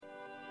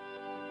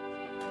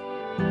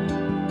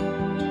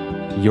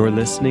You're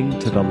listening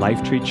to the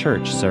Lifetree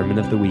Church Sermon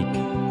of the Week.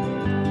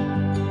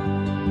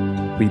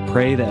 We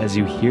pray that as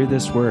you hear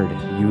this word,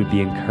 you would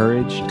be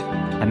encouraged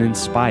and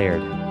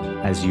inspired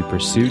as you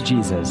pursue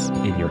Jesus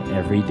in your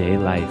everyday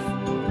life.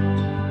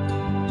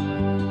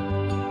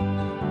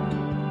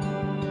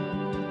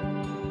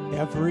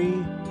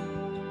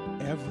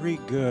 Every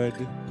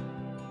good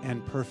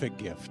and perfect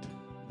gift.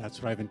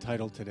 That's what I've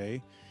entitled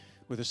today,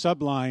 with a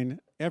subline,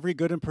 every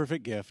good and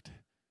perfect gift,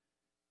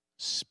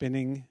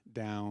 spinning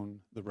down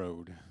the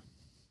road.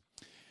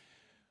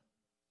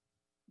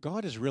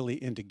 God is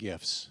really into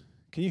gifts.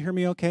 Can you hear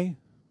me okay?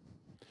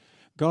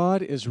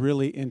 God is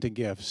really into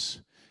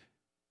gifts.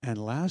 And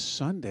last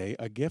Sunday,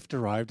 a gift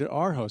arrived at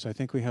our house. I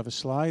think we have a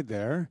slide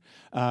there.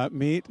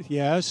 Meet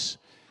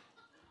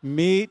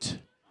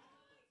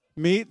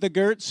the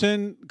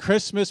Gertson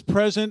Christmas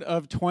present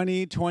of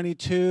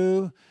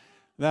 2022.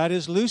 That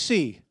is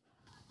Lucy.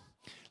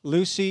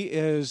 Lucy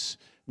is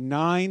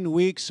 9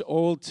 weeks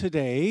old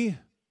today.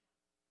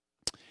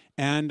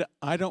 And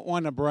I don't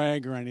want to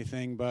brag or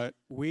anything, but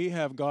we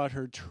have got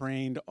her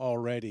trained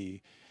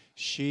already.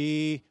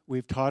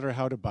 We've taught her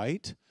how to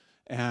bite,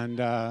 and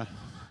that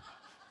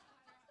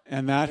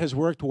has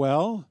worked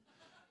well.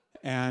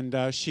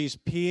 And she's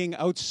peeing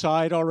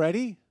outside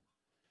already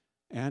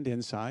and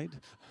inside.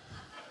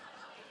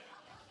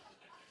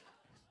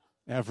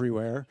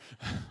 Everywhere.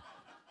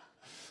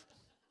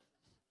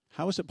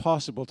 How is it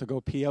possible to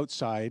go pee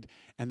outside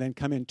and then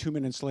come in 2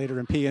 minutes later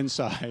and pee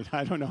inside?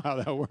 I don't know how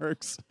that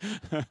works.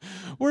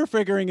 We're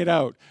figuring it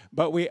out.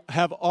 But we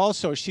have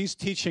also, she's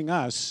teaching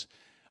us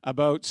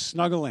about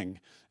snuggling,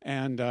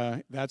 and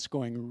that's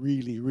going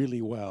really,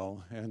 really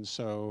well. And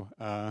so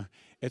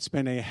it's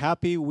been a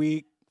happy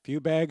week, few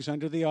bags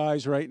under the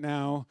eyes right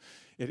now.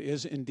 It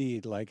is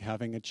indeed like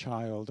having a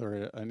child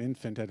or an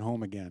infant at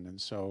home again. And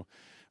so,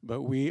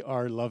 but we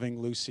are loving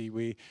Lucy.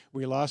 We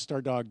lost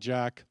our dog,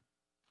 Jack.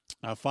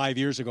 5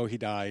 years ago, he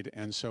died,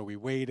 and so we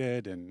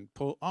waited and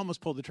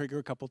almost pulled the trigger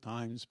a couple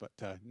times, but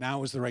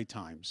now is the right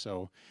time.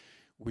 So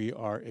we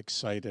are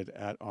excited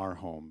at our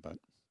home. But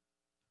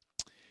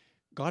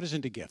God is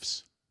into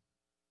gifts,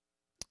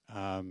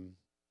 and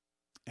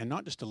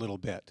not just a little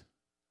bit.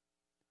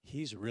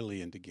 He's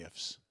really into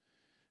gifts.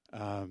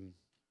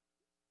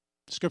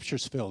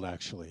 Scripture's filled,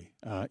 actually.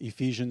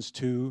 Ephesians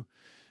 2,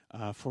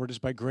 for it is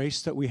by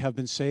grace that we have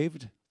been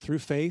saved through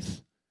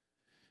faith.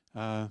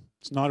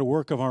 It's not a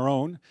work of our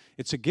own.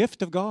 It's a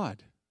gift of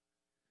God,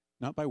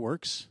 not by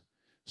works,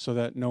 so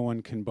that no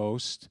one can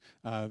boast.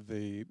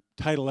 The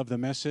title of the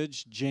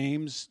message,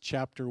 James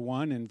chapter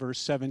 1 and verse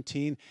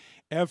 17,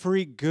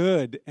 every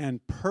good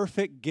and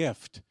perfect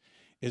gift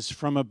is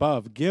from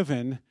above,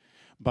 given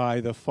by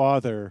the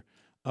Father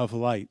of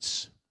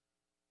lights.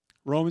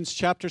 Romans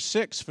chapter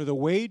 6, for the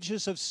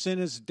wages of sin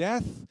is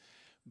death,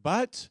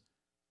 but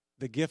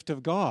the gift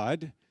of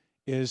God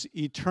is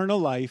eternal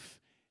life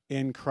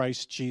in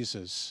Christ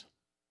Jesus.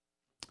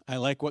 I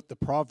like what the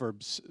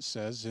Proverbs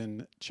says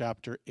in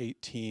chapter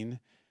 18.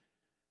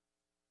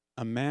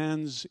 A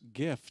man's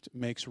gift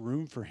makes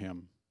room for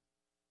him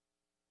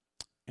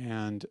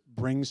and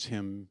brings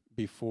him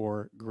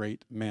before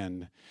great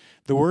men.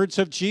 The words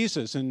of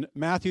Jesus in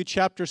Matthew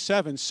chapter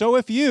 7. So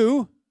if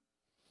you,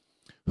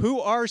 who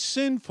are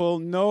sinful,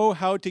 know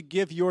how to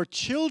give your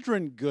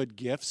children good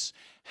gifts,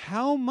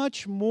 how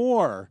much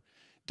more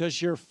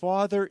does your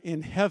Father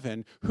in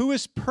heaven, who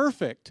is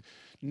perfect,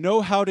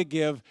 know how to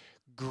give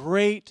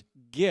great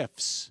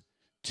gifts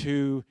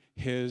to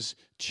his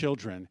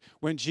children?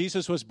 When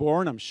Jesus was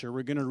born, I'm sure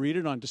we're going to read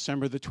it on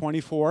December the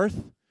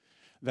 24th,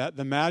 that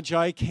the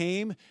Magi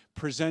came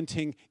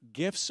presenting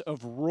gifts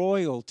of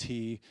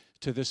royalty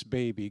to this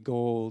baby,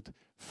 gold,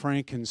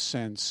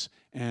 frankincense,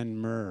 and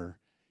myrrh.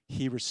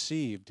 He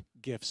received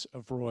gifts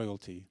of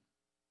royalty.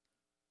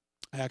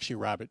 I actually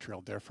rabbit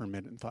trailed there for a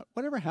minute and thought,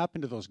 whatever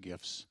happened to those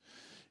gifts?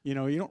 You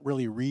know, you don't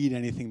really read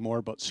anything more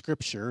about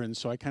Scripture, and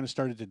so I kind of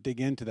started to dig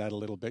into that a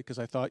little bit because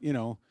I thought,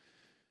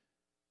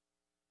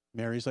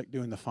 Mary's like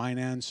doing the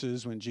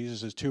finances when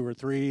Jesus is 2 or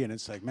 3, and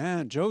it's like,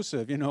 man,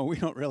 Joseph, we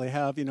don't really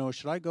have,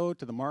 should I go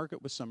to the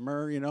market with some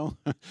myrrh,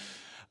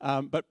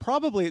 But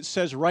probably it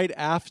says right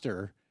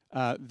after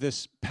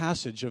this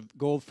passage of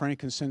gold,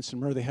 frankincense,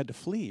 and myrrh, they had to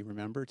flee,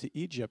 remember, to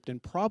Egypt,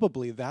 and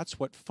probably that's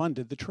what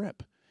funded the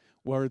trip.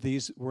 Were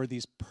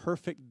these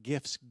perfect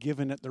gifts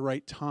given at the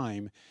right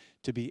time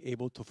to be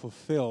able to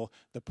fulfill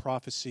the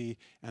prophecy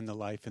and the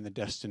life and the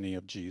destiny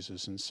of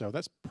Jesus. And so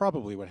that's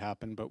probably what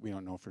happened, but we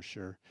don't know for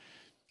sure.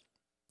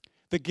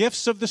 The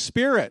gifts of the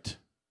Spirit,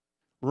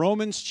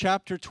 Romans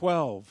chapter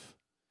 12,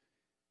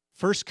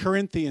 1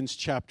 Corinthians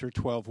chapter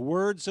 12,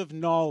 words of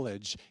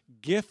knowledge,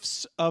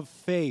 gifts of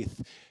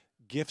faith,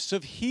 gifts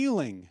of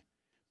healing,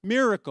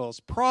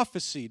 miracles,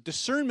 prophecy,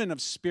 discernment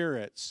of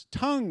spirits,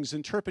 tongues,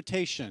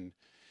 interpretation.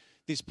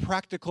 These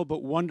practical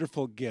but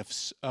wonderful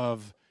gifts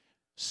of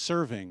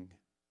serving,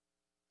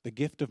 the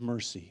gift of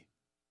mercy,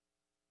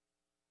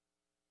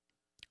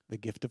 the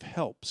gift of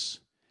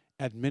helps,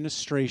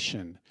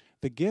 administration,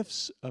 the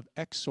gifts of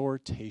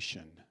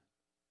exhortation.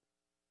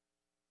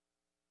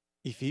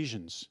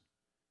 Ephesians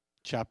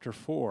chapter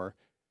 4.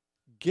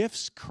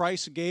 Gifts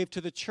Christ gave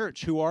to the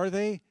church. Who are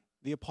they?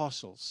 The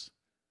apostles,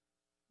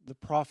 the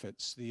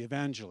prophets, the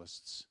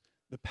evangelists,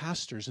 the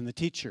pastors, and the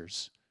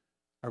teachers.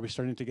 Are we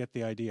starting to get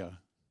the idea?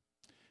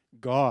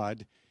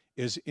 God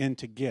is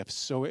into gifts.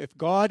 So if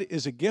God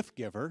is a gift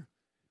giver,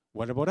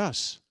 what about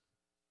us?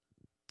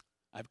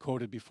 I've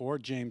quoted before,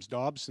 James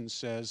Dobson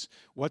says,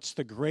 what's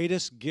the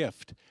greatest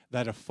gift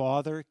that a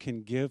father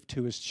can give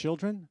to his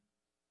children?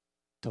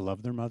 To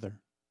love their mother.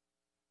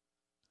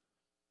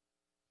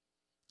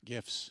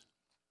 Gifts.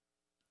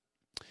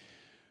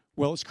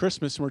 Well, it's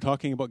Christmas and we're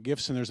talking about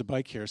gifts and there's a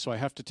bike here. So I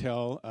have to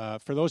tell,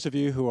 for those of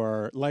you who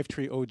are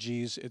Lifetree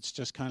OGs, it's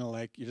just kind of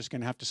like you're just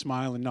going to have to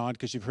smile and nod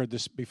because you've heard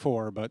this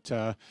before. But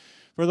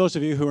for those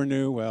of you who are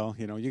new, well,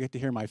 you know, you get to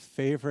hear my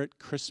favorite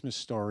Christmas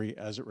story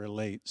as it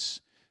relates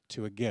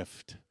to a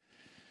gift.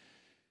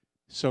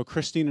 So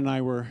Christine and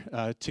I were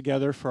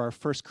together for our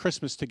first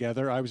Christmas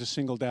together. I was a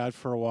single dad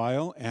for a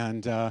while,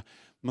 and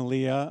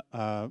Malia,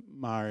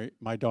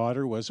 my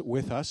daughter, was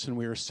with us, and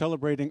we were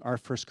celebrating our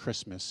first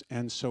Christmas.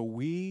 And so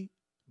we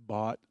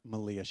bought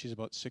Malia, she's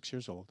about 6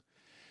 years old,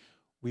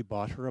 we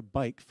bought her a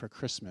bike for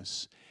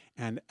Christmas.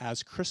 And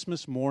as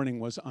Christmas morning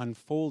was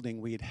unfolding,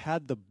 we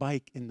had the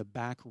bike in the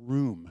back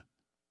room.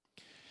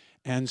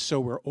 And so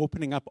we're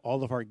opening up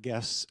all of our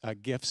gifts,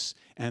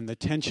 and the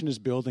tension is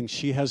building.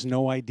 She has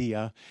no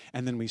idea.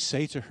 And then we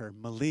say to her,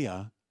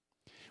 Malia,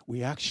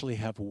 we actually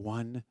have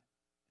one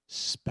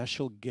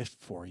special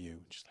gift for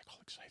you. She's like all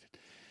excited.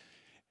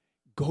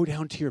 Go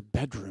down to your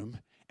bedroom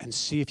and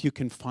see if you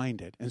can find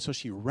it. And so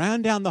she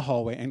ran down the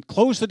hallway and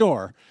closed the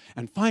door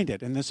and find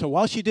it. And then so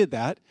while she did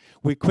that,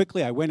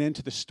 I went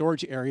into the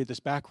storage area, this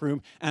back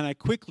room, and I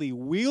quickly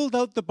wheeled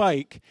out the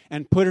bike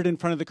and put it in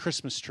front of the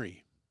Christmas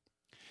tree.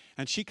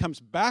 And she comes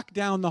back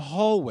down the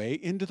hallway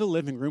into the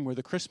living room where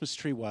the Christmas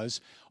tree was,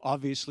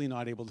 obviously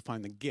not able to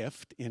find the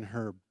gift in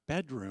her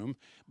bedroom,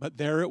 but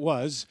there it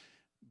was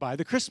by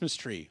the Christmas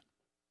tree.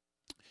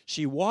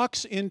 She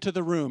walks into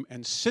the room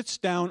and sits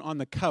down on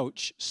the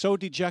couch, so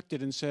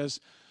dejected, and says,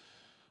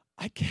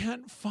 I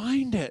can't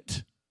find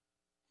it.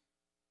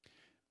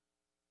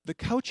 The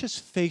couch is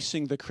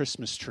facing the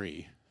Christmas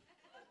tree.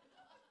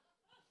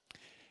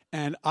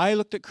 And I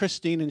looked at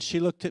Christine and she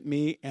looked at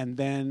me, and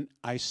then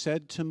I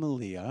said to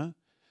Malia,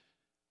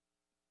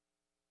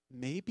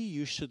 maybe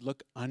you should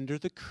look under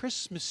the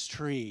Christmas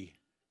tree.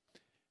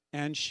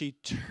 And she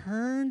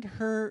turned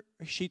her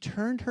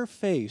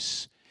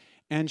face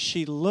and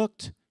she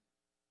looked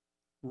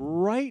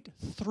right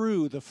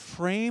through the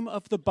frame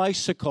of the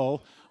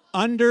bicycle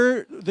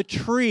under the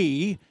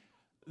tree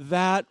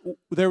that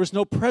there was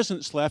no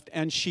presents left,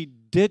 and she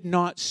did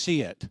not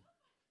see it.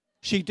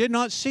 She did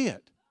not see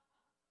it.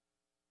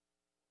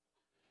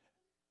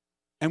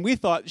 And we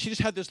thought, she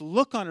just had this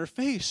look on her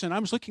face, and I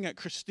was looking at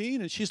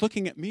Christine, and she's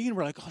looking at me, and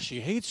we're like, oh,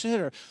 she hates it,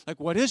 or like,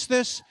 what is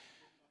this?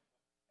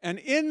 And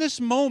in this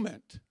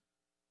moment,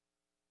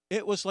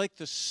 it was like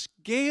the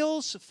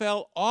scales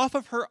fell off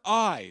of her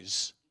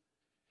eyes,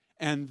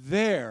 and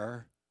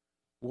there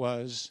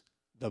was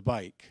the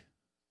bike.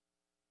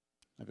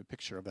 I have a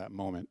picture of that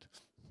moment.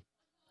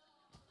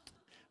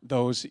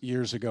 Those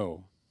years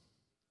ago.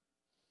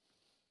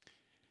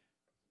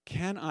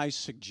 Can I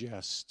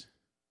suggest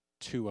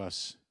to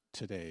us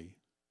today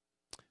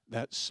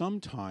that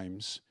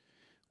sometimes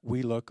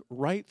we look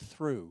right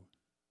through,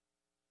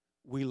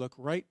 we look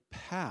right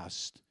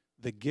past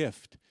the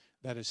gift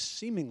that is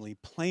seemingly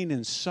plain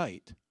in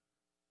sight,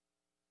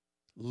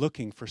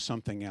 looking for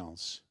something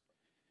else?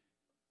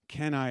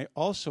 Can I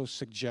also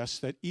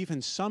suggest that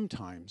even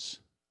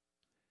sometimes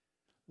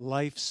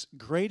life's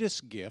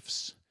greatest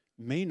gifts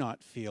may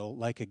not feel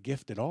like a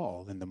gift at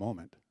all in the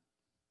moment,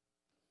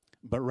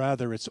 but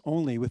rather it's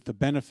only with the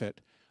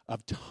benefit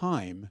of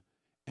time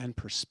and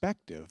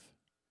perspective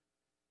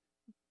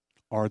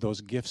are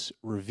those gifts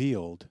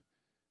revealed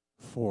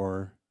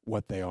for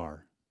what they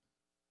are.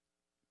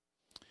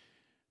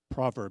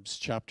 Proverbs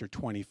chapter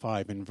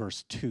 25 and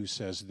verse 2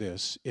 says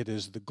this, it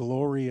is the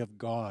glory of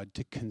God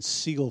to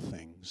conceal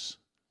things,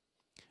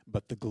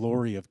 but the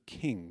glory of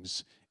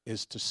kings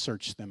is to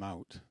search them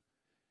out.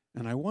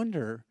 And I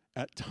wonder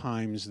at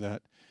times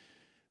that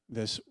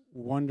this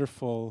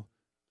wonderful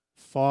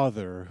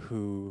Father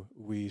who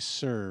we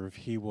serve,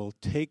 he will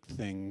take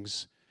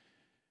things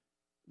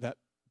that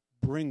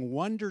bring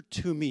wonder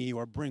to me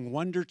or bring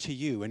wonder to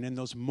you. And in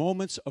those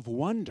moments of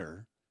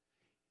wonder,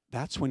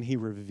 that's when he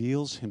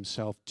reveals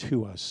himself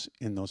to us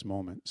in those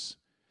moments.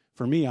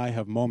 For me, I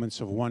have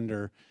moments of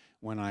wonder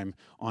when I'm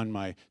on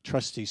my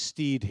trusty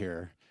steed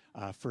here.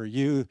 For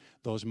you,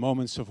 those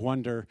moments of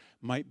wonder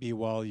might be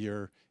while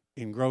you're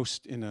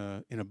engrossed in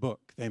a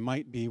book. They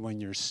might be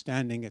when you're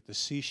standing at the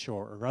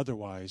seashore or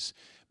otherwise.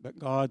 But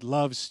God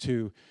loves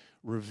to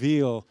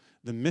reveal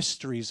the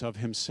mysteries of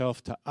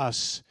himself to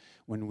us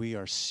when we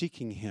are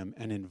seeking him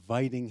and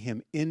inviting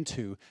him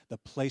into the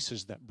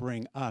places that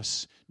bring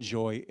us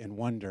joy and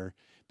wonder,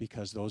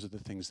 because those are the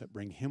things that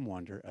bring him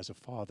wonder as a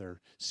father,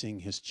 seeing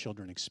his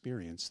children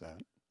experience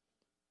that.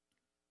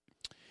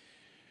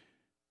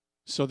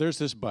 So there's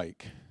this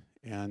bike,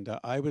 And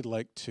I would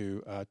like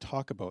to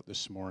talk about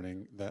this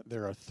morning that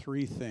there are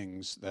 3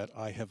 things that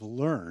I have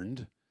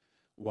learned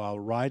while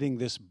riding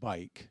this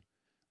bike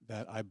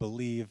that I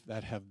believe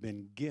that have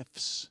been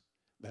gifts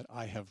that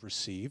I have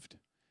received.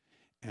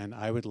 And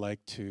I would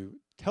like to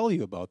tell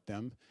you about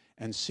them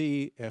and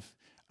see if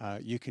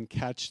you can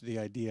catch the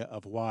idea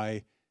of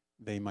why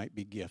they might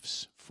be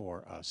gifts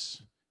for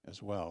us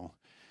as well.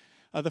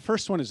 The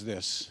first one is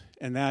this,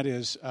 and that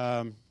is,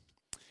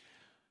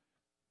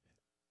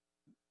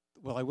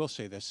 well, I will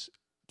say this,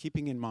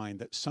 keeping in mind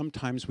that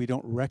sometimes we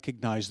don't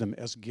recognize them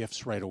as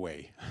gifts right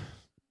away.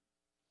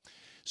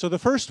 So the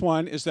first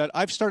one is that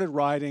I've started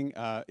riding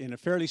in a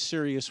fairly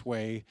serious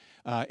way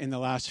in the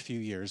last few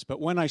years.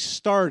 But when I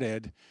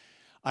started,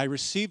 I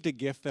received a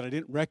gift that I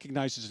didn't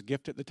recognize as a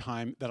gift at the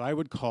time that I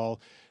would call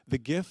the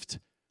gift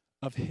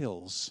of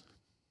hills.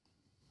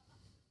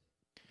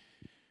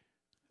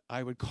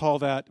 I would call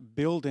that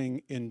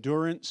building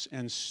endurance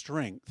and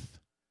strength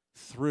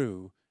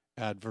through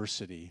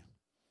adversity.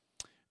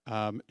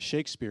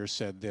 Shakespeare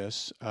said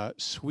this,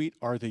 sweet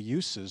are the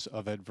uses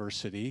of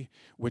adversity,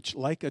 which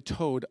like a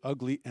toad,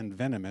 ugly and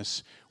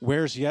venomous,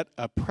 wears yet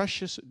a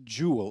precious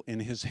jewel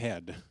in his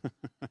head.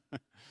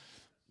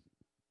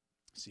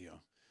 See a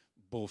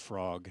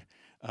bullfrog.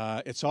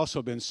 It's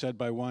also been said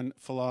by one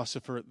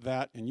philosopher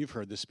that, and you've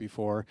heard this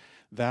before,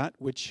 that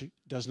which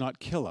does not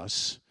kill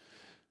us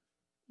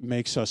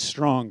makes us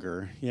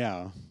stronger.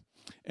 Yeah.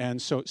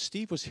 And so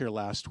Steve was here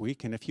last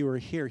week, and if you were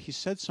here, he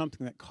said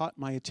something that caught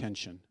my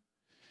attention.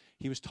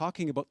 He was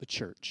talking about the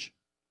church,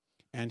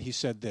 and he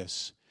said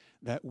this,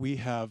 that we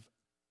have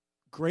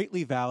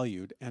greatly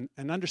valued, and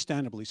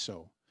understandably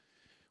so,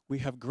 we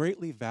have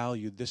greatly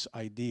valued this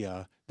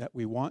idea that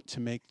we want to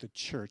make the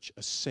church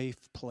a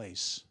safe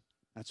place.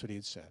 That's what he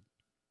had said.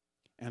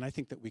 And I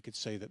think that we could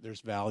say that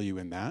there's value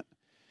in that.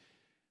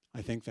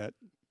 I think that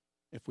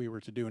if we were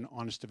to do an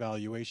honest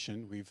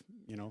evaluation, we've,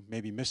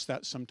 maybe missed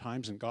that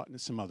sometimes and gotten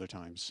it some other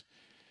times.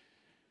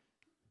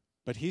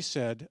 But he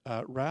said,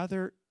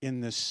 rather in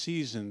this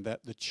season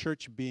that the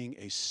church being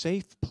a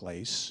safe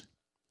place,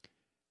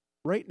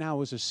 right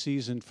now is a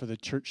season for the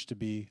church to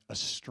be a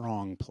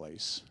strong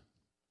place.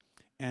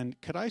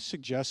 And could I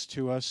suggest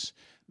to us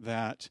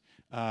that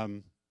that's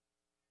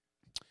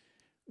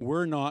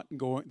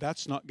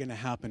not going to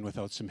happen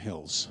without some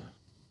hills.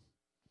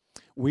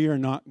 We are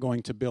not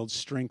going to build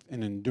strength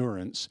and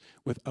endurance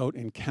without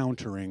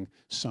encountering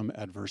some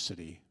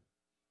adversity.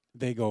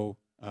 They go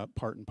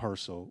part and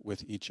parcel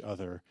with each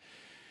other.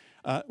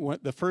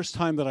 The first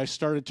time that I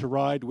started to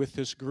ride with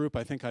this group,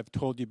 I think I've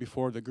told you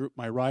before,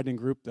 my riding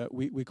group, that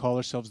we call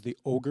ourselves the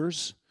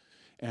Ogres.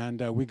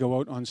 And we go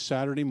out on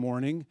Saturday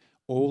morning,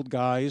 old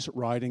guys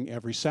riding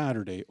every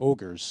Saturday,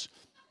 Ogres.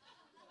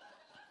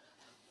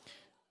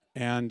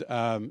 And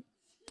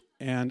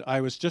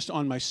I was just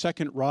on my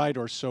second ride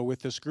or so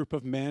with this group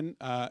of men.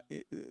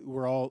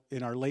 We're all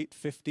in our late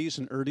 50s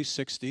and early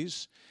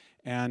 60s.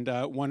 And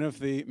one of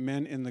the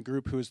men in the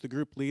group, who is the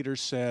group leader,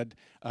 said,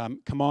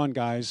 come on,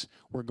 guys,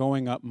 we're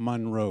going up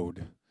Munn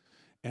Road.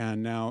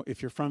 And now,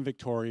 if you're from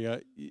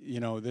Victoria,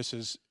 this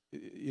is,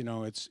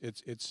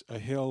 it's a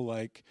hill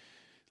like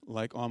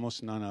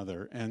almost none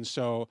other. And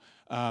so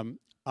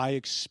I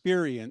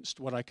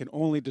experienced what I can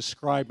only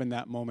describe in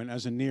that moment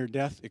as a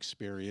near-death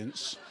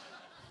experience.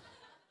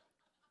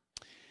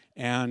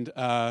 And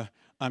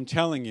I'm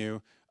telling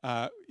you,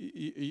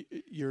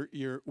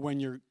 when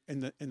you're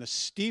in the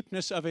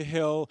steepness of a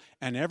hill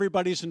and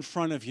everybody's in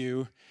front of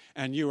you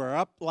and you are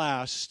up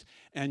last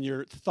and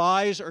your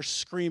thighs are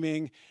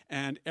screaming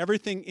and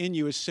everything in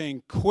you is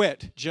saying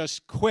quit,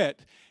 just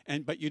quit,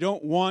 but you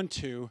don't want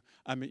to.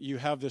 You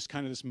have this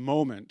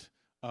moment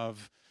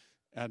of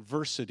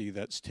adversity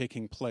that's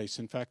taking place.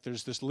 In fact,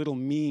 there's this little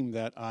meme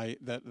that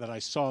I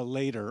saw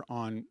later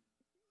on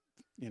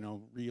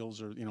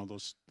reels or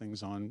those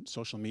things on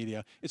social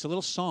media. It's a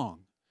little song.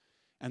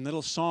 And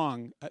little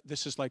song,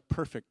 this is like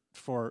perfect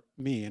for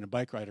me and a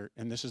bike rider,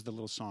 and this is the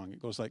little song.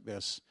 It goes like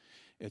this.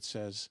 It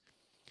says,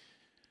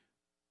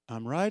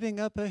 I'm riding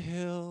up a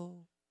hill,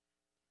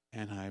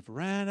 and I've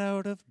ran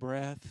out of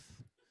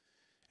breath,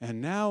 and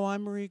now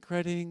I'm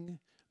regretting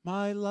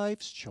my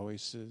life's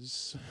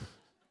choices.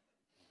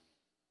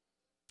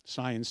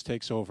 Science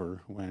takes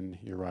over when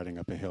you're riding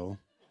up a hill.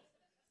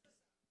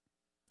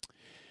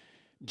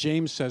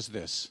 James says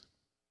this,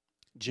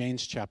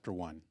 James chapter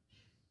 1.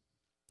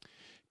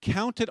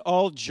 Count it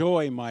all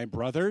joy, my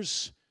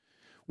brothers,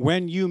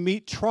 when you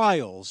meet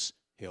trials,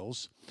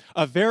 hills,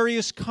 of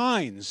various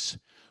kinds,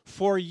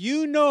 for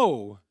you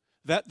know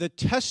that the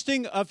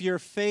testing of your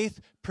faith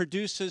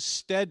produces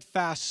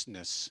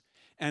steadfastness,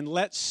 and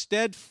let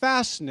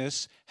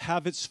steadfastness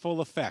have its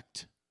full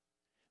effect,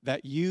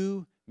 that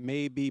you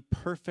may be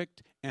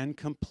perfect and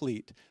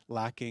complete,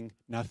 lacking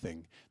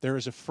nothing. There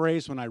is a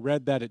phrase, when I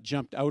read that, it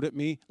jumped out at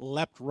me,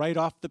 leapt right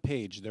off the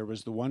page. There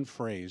was the one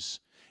phrase,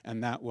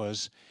 and that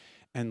was,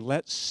 and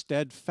let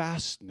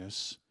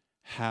steadfastness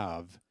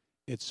have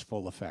its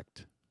full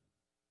effect.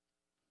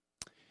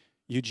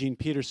 Eugene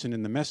Peterson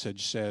in The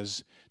Message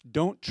says,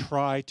 don't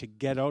try to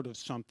get out of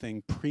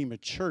something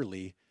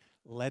prematurely.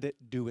 let it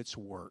do its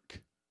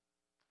work.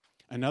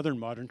 Another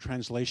modern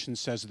translation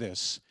says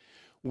this: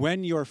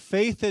 when your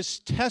faith is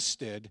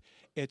tested,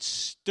 it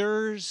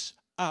stirs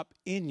up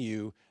in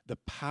you the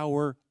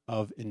power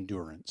of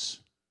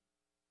endurance.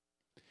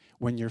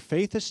 When your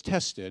faith is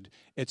tested,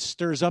 it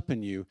stirs up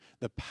in you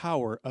the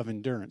power of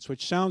endurance,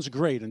 which sounds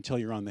great until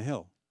you're on the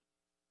hill.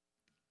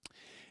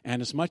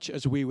 And as much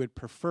as we would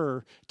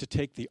prefer to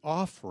take the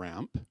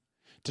off-ramp,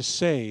 to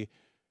say,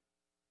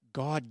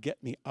 God,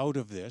 get me out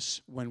of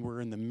this, when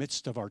we're in the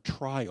midst of our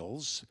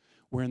trials,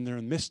 we're in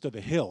the midst of the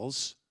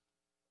hills,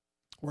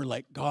 we're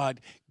like, God,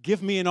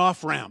 give me an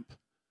off-ramp.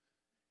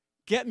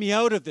 Get me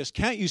out of this.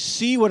 Can't you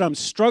see what I'm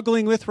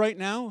struggling with right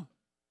now?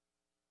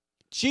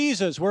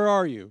 Jesus, where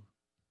are you?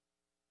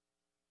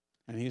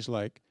 And he's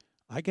like,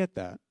 I get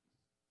that.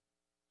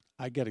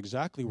 I get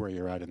exactly where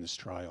you're at in this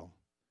trial.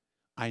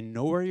 I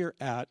know where you're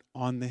at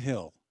on the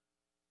hill.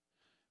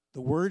 The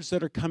words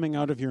that are coming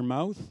out of your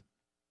mouth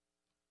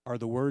are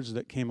the words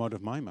that came out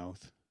of my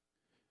mouth.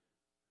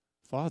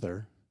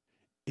 Father,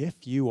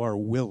 if you are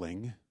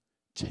willing,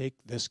 take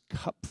this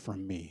cup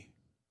from me.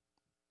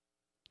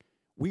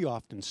 We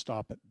often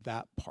stop at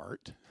that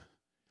part.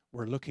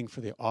 We're looking for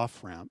the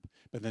off-ramp,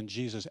 but then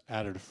Jesus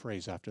added a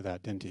phrase after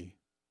that, didn't he?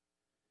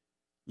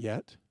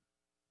 Yet,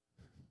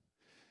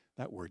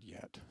 that word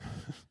yet,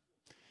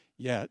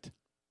 yet,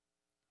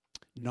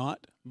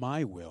 not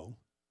my will,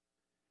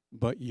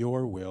 but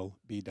your will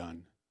be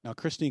done. Now,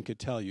 Christine could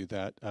tell you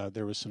that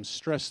there was some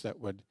stress that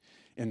would,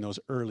 in those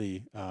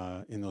early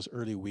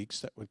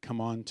weeks, that would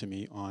come on to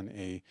me on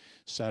a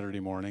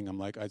Saturday morning.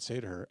 I'd say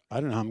to her, I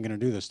don't know how I'm going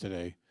to do this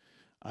today.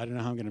 I don't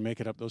know how I'm going to make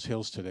it up those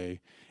hills today.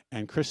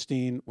 And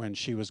Christine, when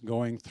she was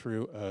going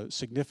through a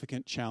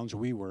significant challenge,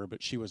 we were,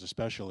 but she was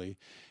especially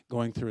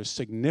going through a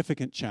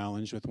significant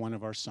challenge with one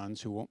of our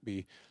sons who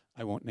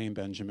I won't name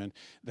Benjamin,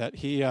 that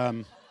he,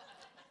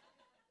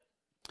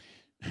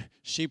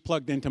 she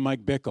plugged into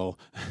Mike Bickle,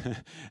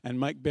 and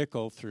Mike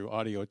Bickle, through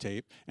audio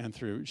tape and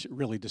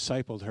really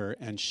discipled her,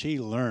 and she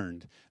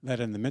learned that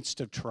in the midst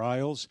of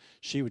trials,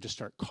 she would just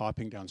start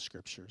copying down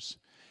scriptures.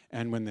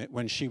 And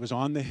when she was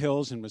on the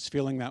hills and was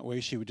feeling that way,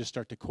 she would just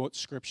start to quote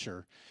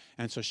scripture.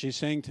 And so she's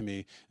saying to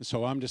me, and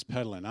so I'm just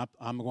pedaling up,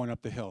 I'm going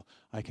up the hill.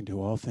 I can do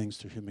all things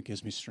through him who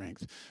gives me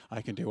strength.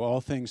 I can do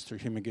all things through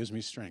him who gives me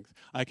strength.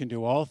 I can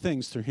do all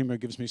things through him who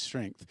gives me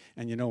strength.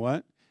 And you know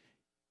what?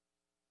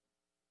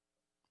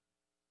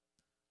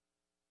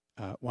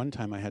 One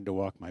time I had to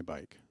walk my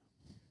bike.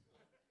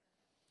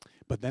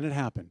 But then it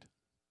happened.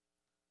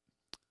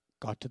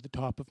 Got to the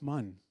top of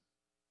Mun.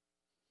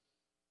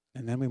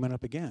 And then we went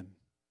up again.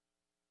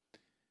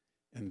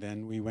 And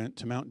then we went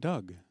to Mount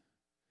Doug.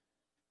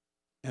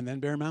 And then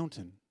Bear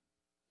Mountain.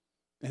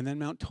 And then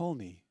Mount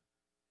Tolney.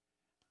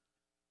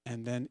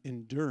 And then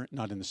Endurance,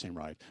 not in the same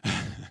ride.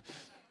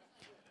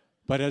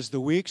 But as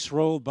the weeks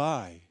roll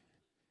by,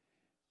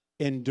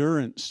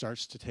 endurance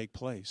starts to take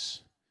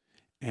place.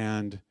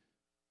 And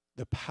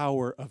the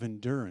power of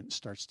endurance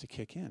starts to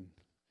kick in.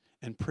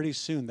 And pretty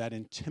soon that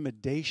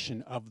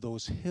intimidation of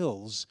those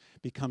hills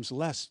becomes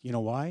less. You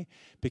know why?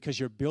 Because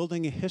you're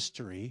building a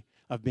history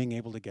of being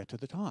able to get to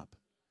the top.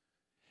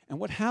 And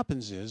what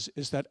happens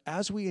is that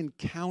as we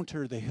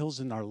encounter the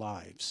hills in our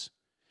lives,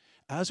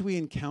 as we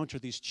encounter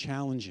these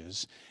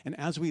challenges, and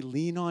as we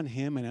lean on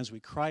him, and as we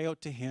cry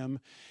out to him,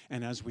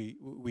 and as we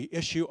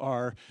issue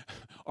our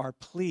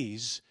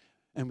pleas,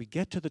 and we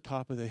get to the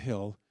top of the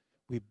hill,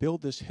 we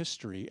build this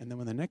history, and then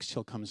when the next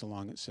hill comes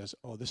along, it says,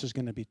 oh, this is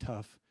going to be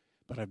tough,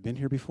 but I've been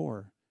here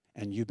before,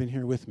 and you've been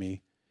here with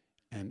me,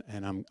 and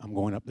I'm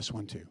going up this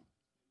one too.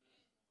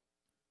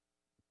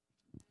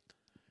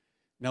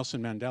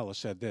 Nelson Mandela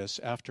said this: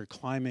 after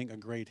climbing a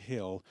great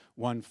hill,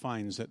 one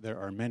finds that there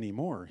are many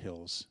more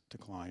hills to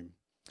climb.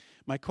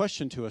 My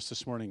question to us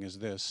this morning is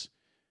this: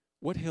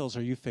 what hills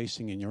are you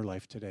facing in your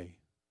life today,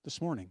 this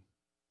morning?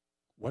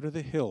 What are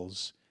the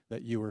hills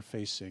that you are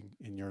facing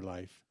in your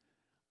life?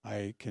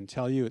 I can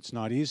tell you it's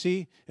not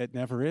easy. It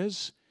never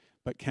is.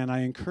 But can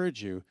I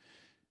encourage you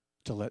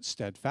to let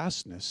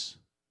steadfastness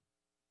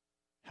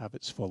have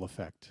its full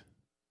effect?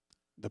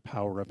 The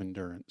power of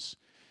endurance.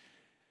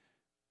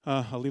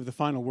 I'll leave the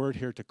final word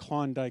here to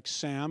Klondike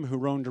Sam, who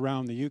roamed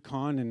around the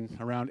Yukon in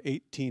around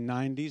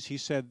 1890s. He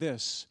said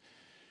this: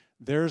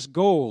 there's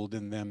gold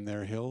in them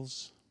there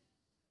hills.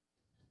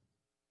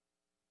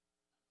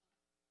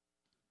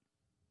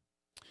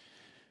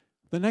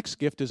 The next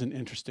gift is an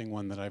interesting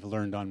one that I've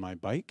learned on my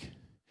bike,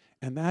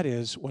 and that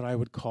is what I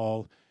would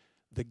call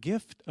the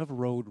gift of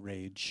road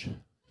rage.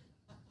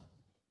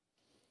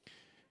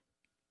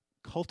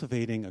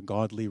 Cultivating a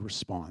godly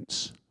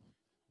response.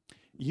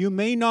 You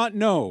may not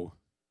know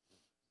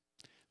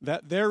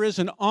that there is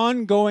an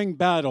ongoing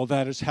battle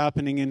that is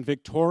happening in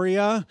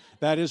Victoria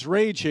that is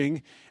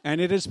raging, and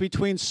it is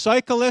between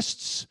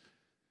cyclists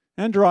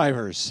and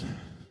drivers.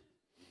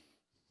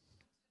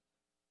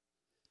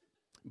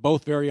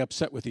 Both very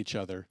upset with each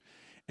other.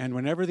 And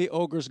whenever the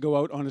ogres go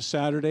out on a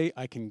Saturday,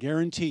 I can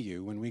guarantee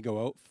you, when we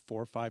go out,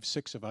 4, 5,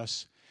 6 of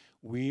us,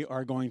 we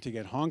are going to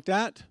get honked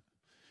at,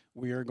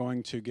 we are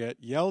going to get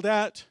yelled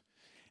at,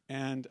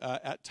 And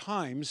at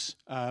times,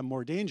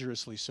 more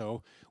dangerously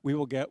so, we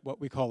will get what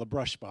we call a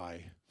brush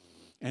by.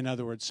 In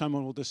other words,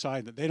 someone will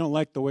decide that they don't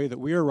like the way that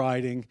we're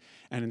riding,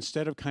 and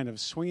instead of kind of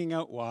swinging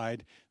out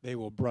wide, they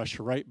will brush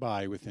right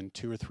by within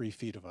 2 or 3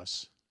 feet of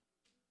us.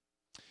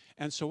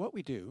 And so what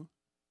we do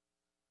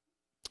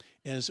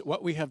is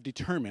what we have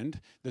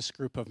determined, this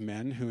group of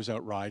men who's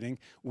out riding,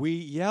 we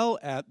yell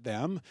at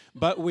them,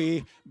 but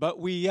we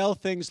yell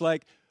things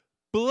like,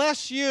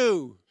 "Bless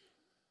you!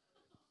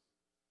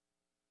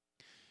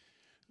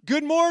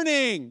 Good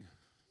morning!"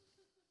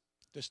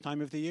 This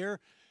time of the year,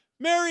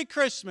 "Merry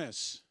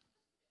Christmas!"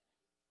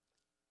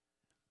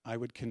 I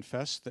would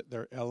confess that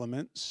there are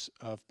elements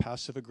of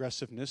passive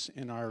aggressiveness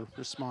in our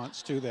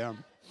response to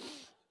them.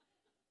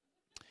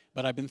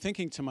 But I've been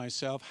thinking to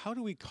myself, how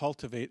do we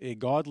cultivate a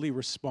godly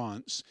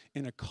response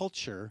in a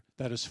culture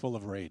that is full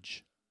of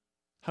rage?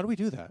 How do we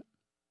do that?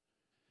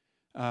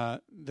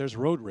 There's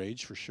road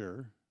rage, for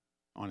sure,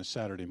 on a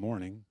Saturday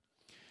morning.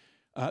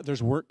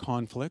 There's work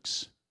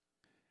conflicts.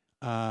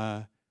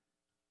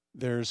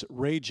 There's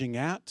raging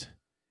at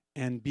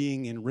and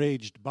being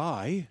enraged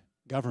by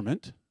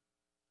government.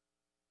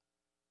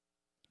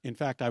 In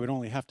fact, I would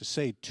only have to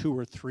say 2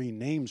 or 3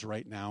 names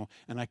right now,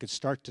 and I could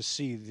start to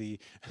see the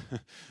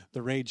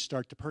rage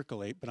start to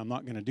percolate, but I'm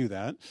not going to do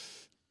that.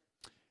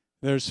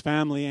 There's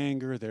family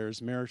anger,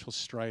 there's marital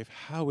strife.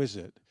 How is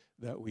it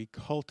that we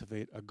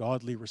cultivate a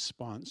godly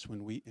response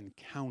when we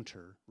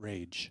encounter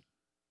rage?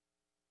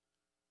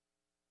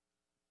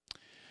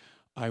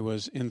 I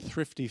was in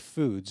Thrifty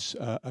Foods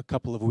a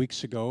couple of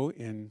weeks ago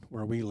in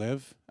where we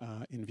live,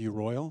 in View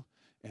Royal.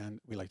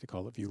 And we like to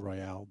call it View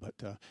Royale,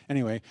 but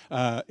anyway,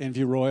 in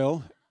View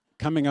Royal,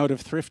 coming out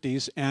of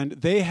Thrifty's, and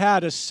they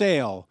had a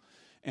sale.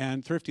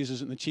 And Thrifty's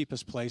isn't the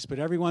cheapest place, but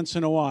every once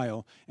in a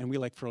while, and we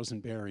like frozen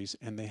berries,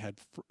 and they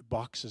had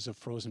boxes of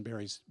frozen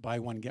berries, buy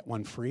one, get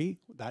one free,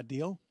 that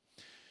deal.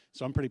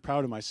 So I'm pretty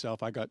proud of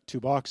myself. I got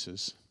 2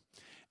 boxes.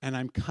 And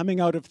I'm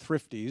coming out of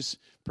Thrifty's,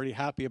 pretty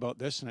happy about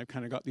this, and I've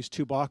kind of got these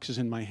 2 boxes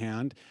in my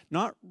hand,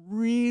 not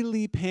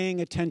really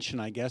paying attention,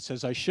 I guess,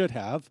 as I should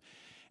have.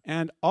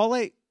 And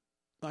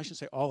I shouldn't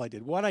say all I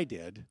did. What I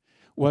did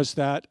was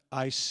that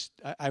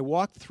I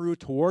walked through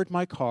toward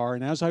my car,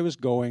 and as I was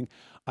going,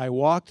 I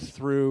walked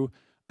through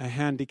a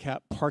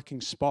handicapped parking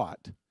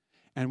spot.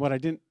 And what I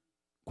didn't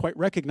quite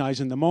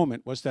recognize in the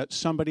moment was that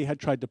somebody had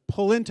tried to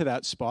pull into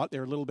that spot. They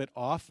were a little bit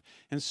off,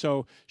 and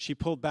so she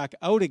pulled back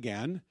out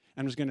again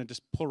and was going to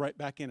just pull right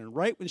back in. And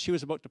right when she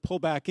was about to pull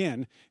back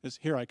in,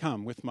 here I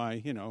come with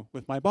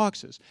my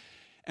boxes.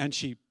 And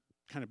she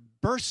kind of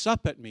bursts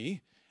up at me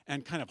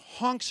and kind of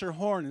honks her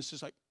horn, and it's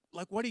just like,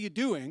 what are you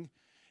doing?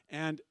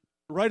 And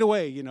right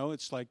away,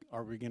 it's like,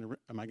 am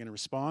I going to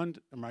respond?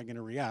 Am I going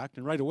to react?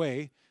 And right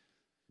away,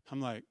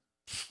 I'm like,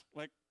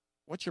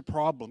 what's your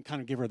problem? Kind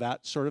of give her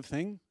that sort of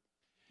thing.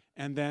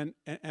 And then,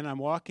 and I'm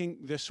walking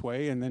this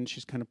way, and then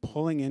she's kind of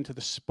pulling into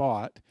the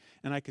spot,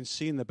 and I can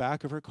see in the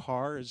back of her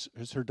car is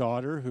her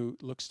daughter, who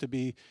looks to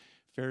be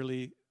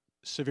fairly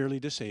severely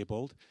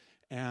disabled.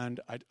 And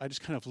I just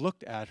kind of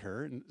looked at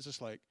her, and it's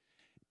just like,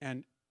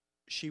 and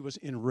she was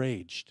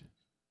enraged.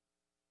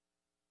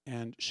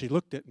 And she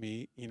looked at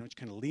me, she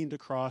kind of leaned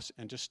across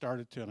and just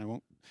started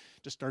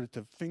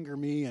to finger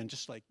me and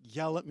just like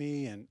yell at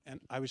me. And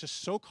I was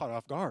just so caught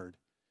off guard.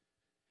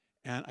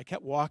 And I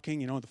kept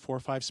walking, the 4 or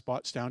 5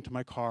 spots down to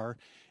my car.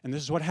 And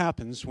this is what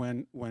happens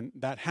when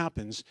that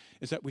happens,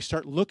 is that we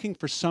start looking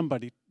for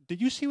somebody.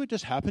 Did you see what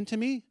just happened to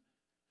me?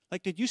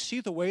 Like, did you see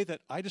the way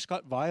that I just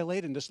got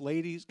violated? And this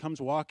lady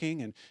comes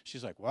walking, and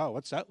she's like, wow,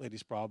 what's that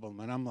lady's problem?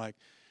 And I'm like,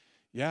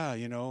 yeah,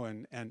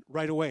 and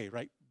right away,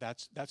 right?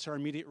 That's our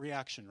immediate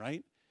reaction,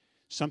 right?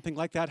 Something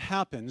like that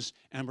happens,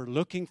 and we're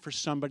looking for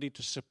somebody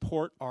to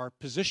support our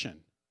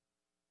position.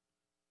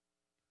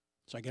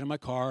 So I get in my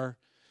car,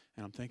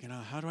 and I'm thinking,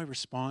 how do I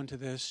respond to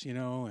this, and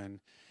I'm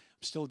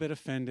still a bit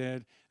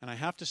offended. And I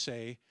have to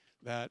say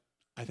that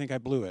I think I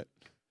blew it.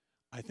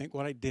 I think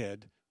what I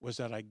did was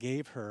that I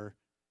gave her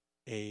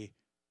a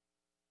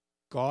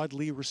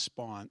godly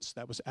response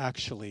that was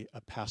actually a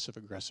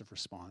passive-aggressive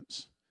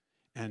response.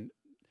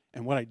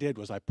 And what I did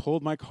was I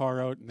pulled my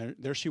car out, and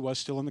there she was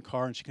still in the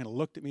car, and she kind of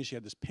looked at me. She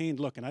had this pained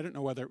look, and I don't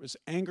know whether it was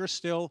anger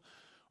still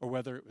or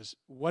whether it was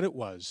what it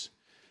was.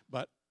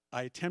 But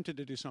I attempted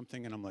to do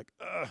something, and I'm like,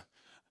 ugh.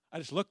 I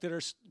just looked at her,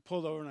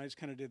 pulled over, and I just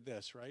kind of did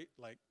this, right?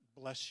 Like,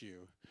 bless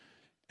you.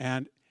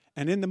 And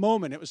in the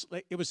moment, it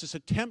was this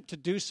attempt to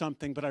do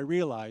something, but I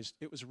realized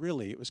it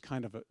was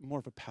kind of more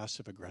of a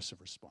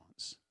passive-aggressive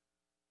response.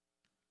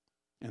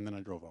 And then I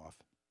drove off.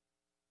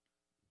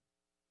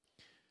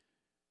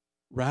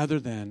 Rather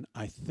than,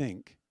 I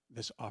think,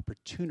 this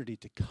opportunity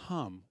to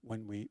come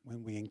when we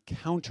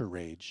encounter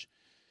rage,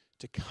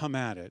 to come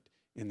at it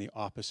in the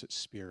opposite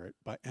spirit.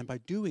 And by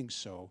doing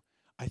so,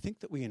 I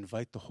think that we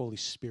invite the Holy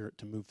Spirit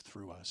to move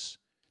through us.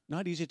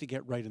 Not easy to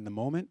get right in the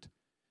moment,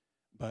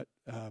 but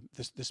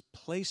this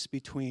place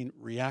between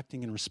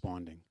reacting and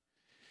responding.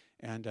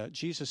 And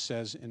Jesus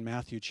says in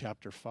Matthew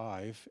chapter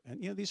 5,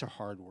 and these are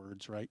hard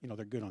words, right?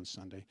 They're good on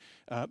Sunday.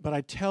 But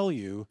I tell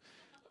you,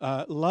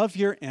 love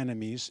your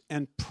enemies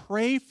and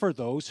pray for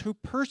those who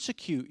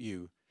persecute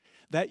you,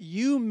 that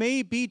you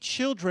may be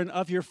children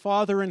of your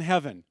Father in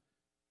heaven.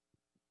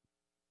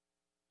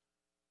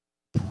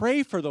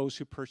 Pray for those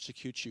who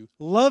persecute you.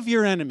 Love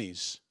your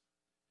enemies.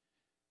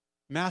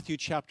 Matthew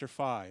chapter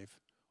 5.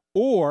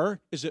 Or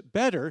is it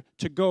better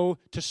to go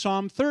to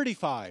Psalm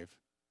 35,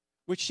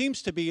 which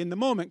seems to be in the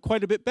moment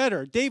quite a bit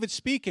better? David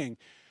speaking,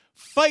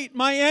 fight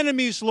my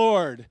enemies,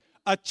 Lord.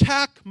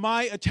 Attack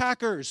my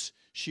attackers.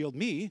 Shield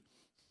me.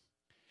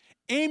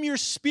 Aim your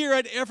spear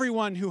at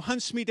everyone who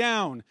hunts me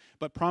down,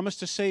 but promise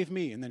to save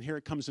me. And then here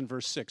it comes in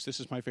verse 6. This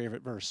is my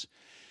favorite verse.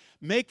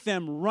 Make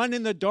them run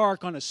in the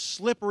dark on a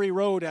slippery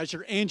road as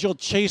your angel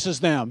chases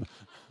them.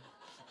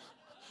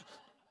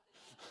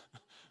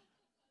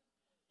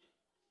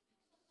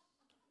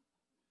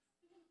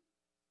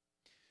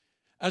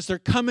 As they're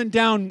coming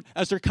down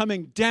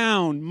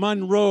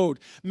Munn Road,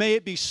 may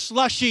it be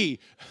slushy,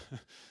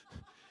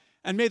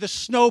 and may the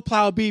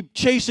snowplow be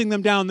chasing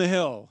them down the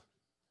hill.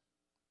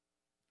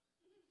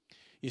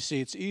 You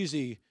see, it's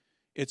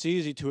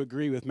easy to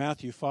agree with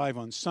Matthew 5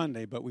 on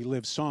Sunday, but we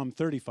live Psalm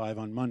 35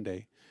 on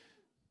Monday.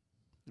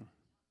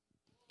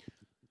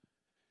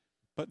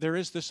 But there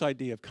is this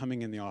idea of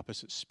coming in the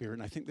opposite spirit,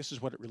 and I think this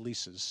is what it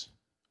releases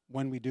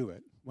when we do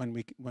it, when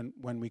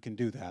we can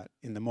do that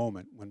in the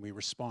moment, when we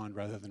respond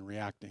rather than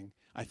reacting.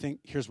 I think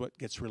here's what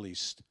gets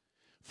released.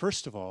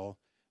 First of all,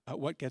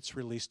 what gets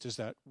released is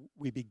that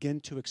we begin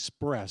to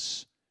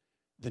express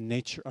the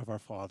nature of our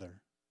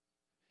Father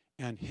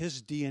and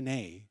His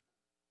DNA,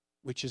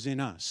 which is in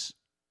us.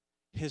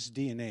 His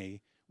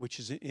DNA, which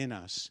is in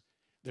us.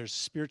 There's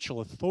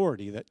spiritual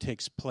authority that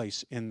takes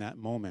place in that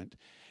moment.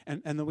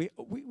 And then we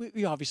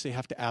obviously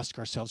have to ask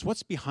ourselves,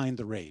 what's behind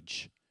the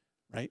rage,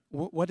 right?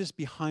 What is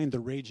behind the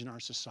rage in our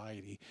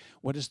society?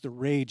 What is the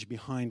rage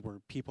behind where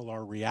people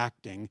are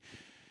reacting?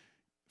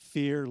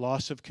 Fear,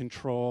 loss of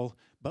control,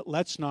 but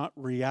let's not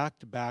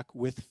react back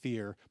with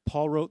fear.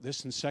 Paul wrote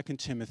this in 2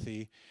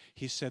 Timothy.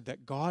 He said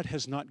that God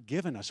has not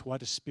given us,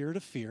 what, a spirit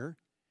of fear?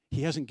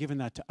 He hasn't given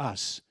that to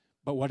us,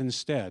 but what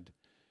instead?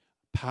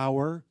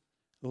 Power,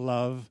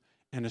 love,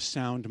 and a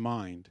sound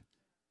mind.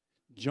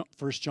 1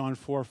 John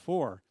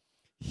 4:4,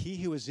 he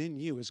who is in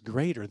you is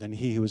greater than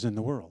he who is in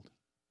the world.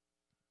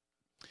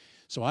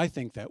 So I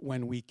think that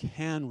when we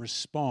can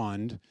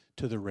respond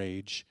to the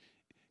rage,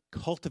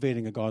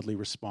 cultivating a godly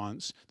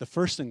response, the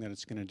first thing that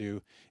it's going to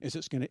do is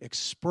it's going to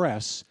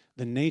express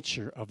the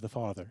nature of the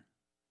Father.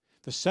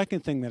 The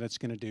second thing that it's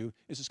going to do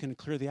is it's going to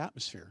clear the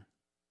atmosphere.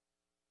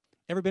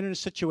 Ever been in a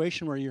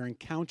situation where you're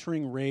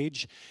encountering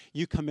rage,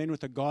 you come in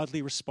with a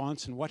godly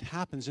response, and what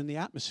happens in the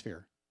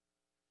atmosphere?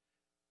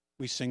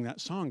 We sing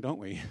that song, don't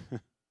we?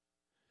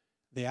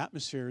 The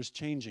atmosphere is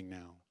changing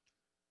now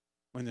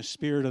when the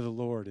Spirit of the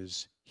Lord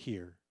is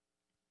here.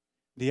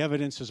 The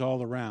evidence is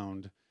all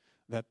around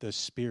that the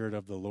Spirit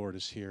of the Lord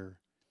is here.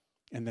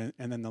 And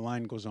then the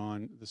line goes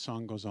on, the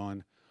song goes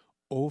on,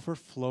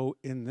 overflow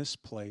in this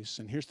place.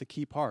 And here's the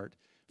key part,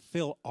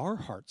 fill our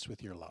hearts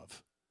with your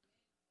love.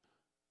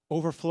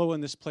 Overflow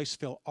in this place,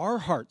 fill our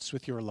hearts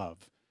with your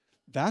love.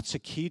 That's a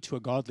key to a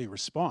godly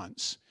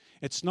response.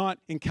 It's not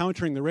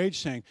encountering the rage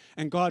saying,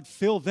 and God,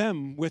 fill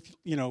them with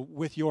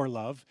your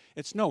love.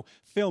 It's no,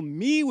 fill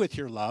me with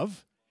your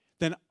love.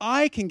 Then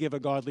I can give a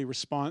godly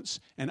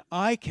response, and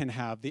I can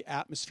have the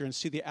atmosphere and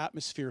see the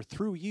atmosphere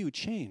through you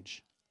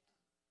change.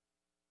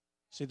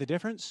 See the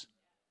difference?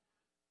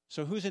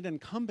 So who's it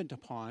incumbent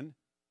upon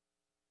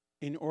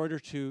in order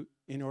to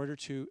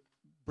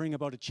bring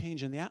about a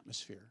change in the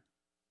atmosphere?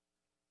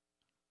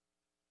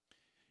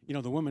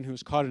 The woman who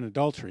was caught in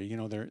adultery,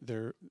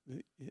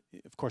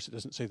 of course it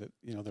doesn't say that,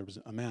 there was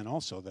a man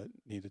also that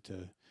needed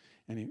to,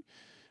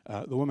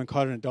 the woman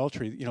caught in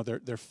adultery,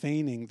 they're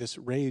feigning this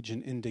rage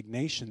and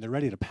indignation. They're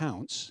ready to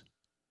pounce.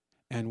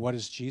 And what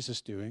is Jesus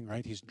doing,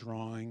 right? He's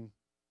drawing,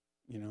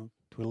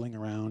 twiddling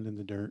around in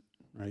the dirt,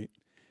 right?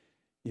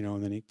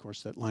 And then, of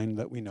course, that line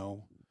that we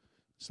know,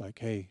 it's like,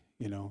 hey,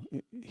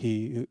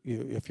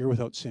 if you're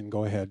without sin,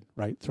 go ahead,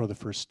 right? Throw the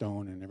first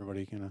stone, and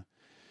everybody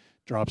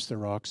drops the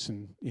rocks,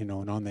 and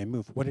and on they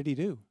move. What did he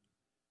do?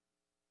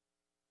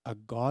 A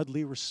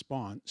godly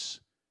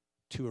response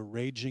to a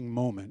raging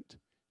moment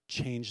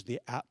changed the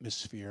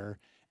atmosphere.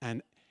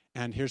 And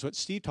here's what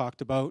Steve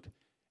talked about.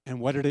 And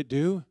what did it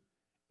do?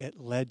 It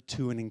led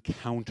to an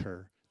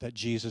encounter that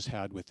Jesus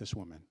had with this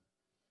woman.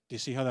 Do you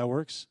see how that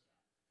works?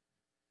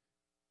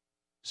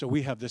 So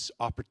we have this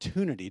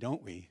opportunity,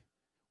 don't we,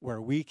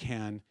 where we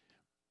can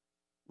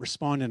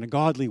respond in a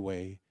godly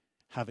way,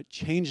 have it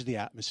change the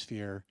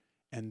atmosphere,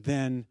 and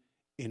then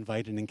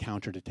invite an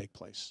encounter to take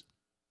place.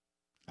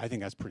 I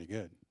think that's pretty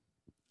good.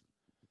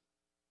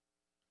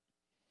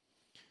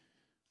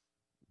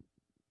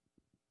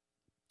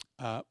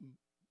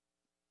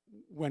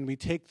 When we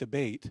take the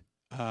bait,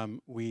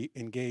 we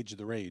engage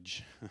the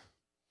rage.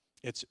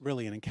 It's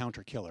really an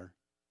encounter killer,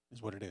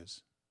 is what it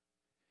is.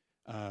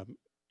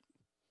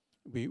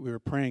 We were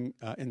praying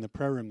in the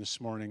prayer room this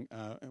morning.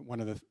 One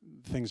of the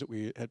things that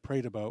we had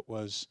prayed about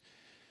was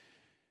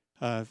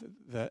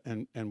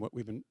And what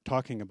we've been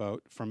talking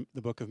about from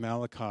the book of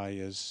Malachi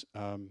is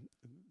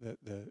that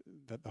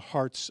the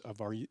hearts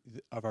of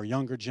our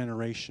younger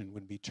generation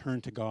would be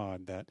turned to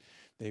God, that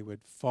they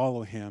would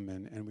follow Him,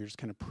 and we're just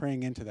kind of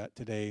praying into that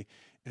today.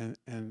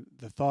 And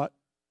the thought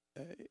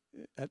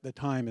at the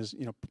time is,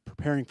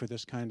 preparing for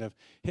this kind of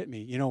hit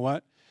me. You know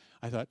what?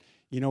 I thought,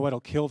 what'll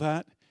kill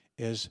that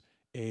is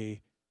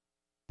a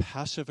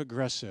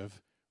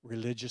passive-aggressive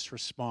religious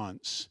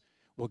response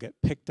will get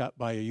picked up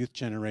by a youth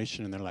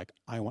generation, and they're like,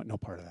 I want no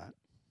part of that.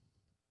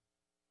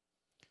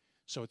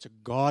 So it's a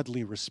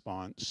godly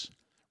response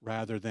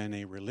rather than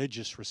a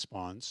religious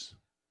response,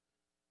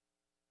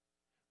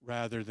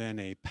 rather than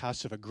a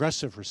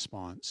passive-aggressive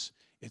response.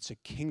 It's a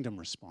kingdom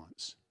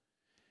response.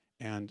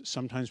 And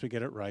sometimes we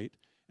get it right,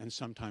 and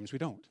sometimes we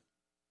don't.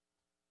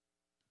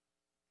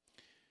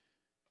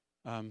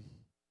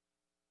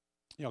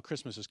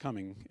 Christmas is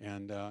coming,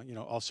 and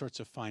all sorts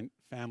of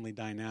family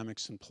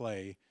dynamics in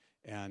play,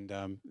 and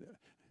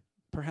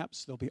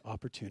perhaps there'll be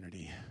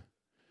opportunity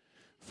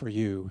for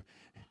you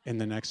in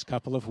the next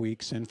couple of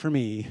weeks, and for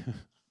me,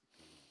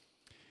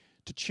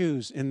 to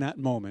choose in that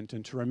moment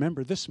and to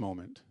remember this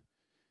moment.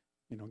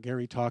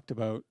 Gary talked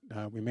about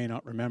we may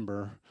not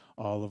remember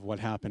all of what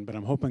happened, but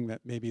I'm hoping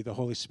that maybe the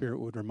Holy Spirit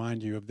would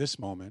remind you of this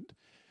moment,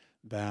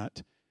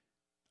 that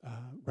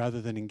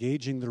rather than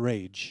engaging the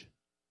rage,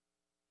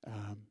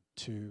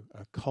 to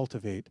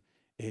cultivate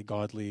a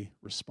godly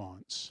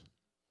response.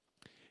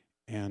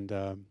 And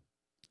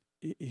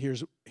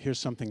here's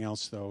something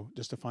else, though,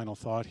 just a final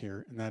thought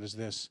here, and that is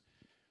this.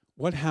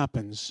 What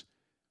happens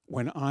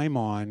when I'm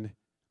on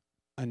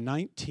a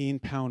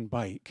 19-pound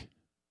bike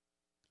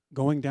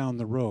going down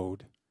the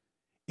road,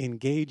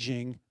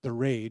 engaging the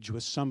rage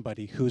with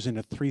somebody who's in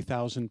a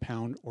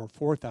 3,000-pound or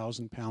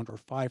 4,000-pound or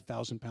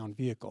 5,000-pound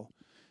vehicle?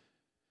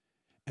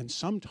 And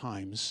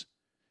sometimes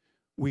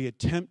we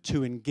attempt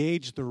to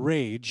engage the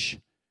rage,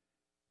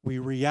 we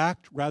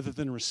react rather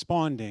than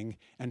responding,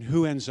 and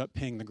who ends up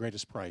paying the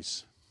greatest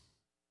price?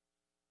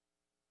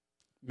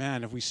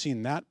 Man, have we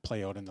seen that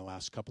play out in the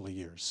last couple of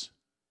years.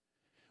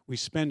 We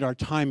spend our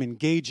time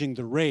engaging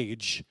the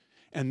rage,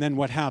 and then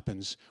what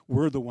happens?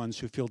 We're the ones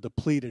who feel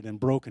depleted and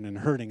broken and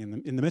hurting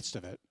in the midst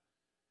of it,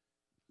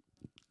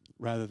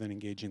 rather than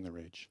engaging the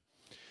rage.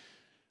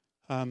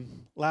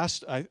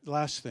 Last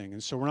thing,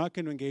 and so we're not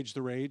going to engage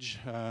the rage.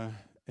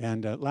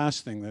 And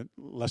last thing, that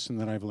lesson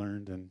that I've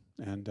learned,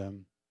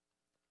 and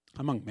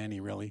among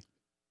many really,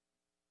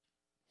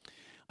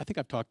 I think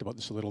I've talked about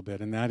this a little bit,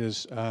 and that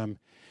is,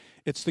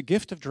 it's the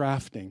gift of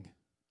drafting,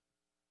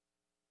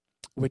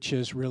 which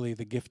is really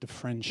the gift of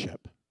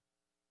friendship.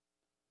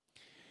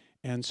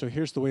 And so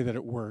here's the way that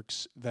it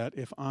works, that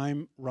if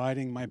I'm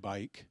riding my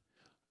bike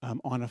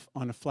on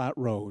a flat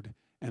road,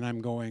 and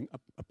I'm going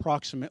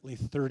approximately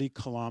 30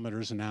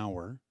 kilometers an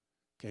hour,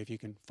 okay, if you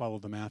can follow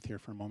the math here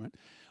for a moment,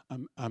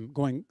 I'm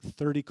going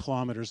 30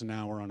 kilometers an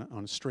hour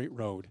on a straight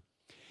road.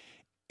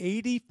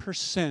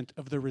 80%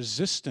 of the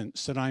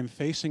resistance that I'm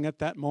facing at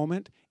that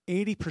moment,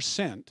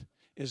 80%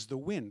 is the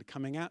wind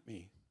coming at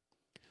me.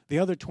 The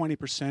other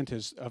 20%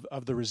 is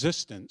of the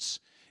resistance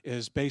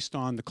is based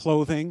on the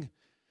clothing.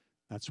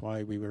 That's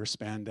why we wear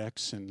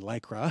spandex and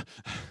lycra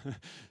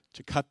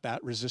to cut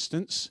that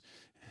resistance,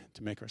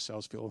 to make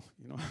ourselves feel,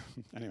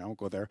 anyway, I won't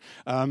go there.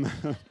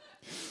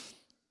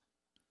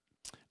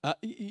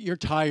 Your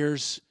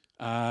tires,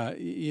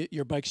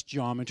 your bike's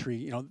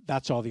geometry,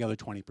 that's all the other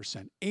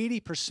 20%.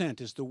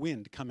 80% is the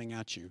wind coming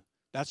at you.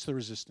 That's the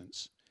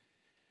resistance.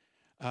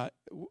 I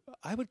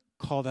would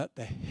call that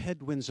the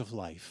headwinds of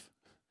life.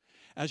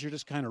 As you're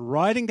just kind of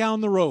riding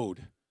down the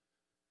road,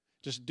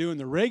 just doing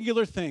the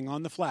regular thing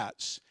on the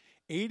flats,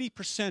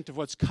 80% of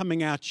what's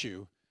coming at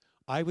you,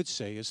 I would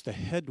say, is the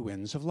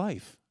headwinds of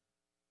life.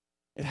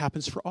 It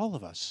happens for all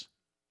of us.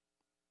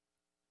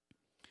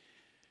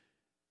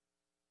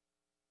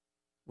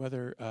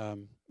 Whether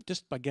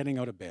just by getting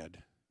out of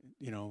bed,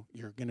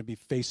 you're going to be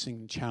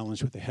facing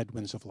challenge with the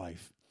headwinds of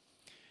life.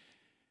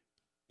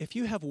 If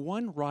you have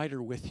one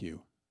rider with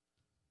you,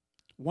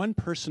 one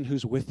person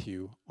who's with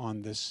you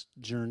on this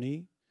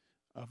journey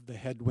of the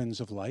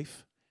headwinds of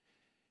life,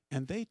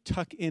 and they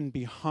tuck in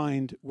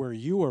behind where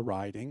you are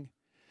riding,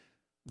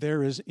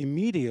 there is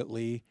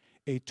immediately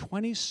a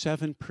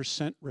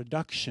 27%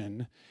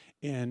 reduction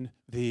in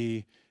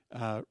the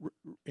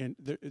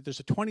there's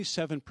a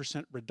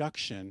 27%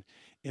 reduction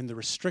in the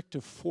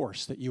restrictive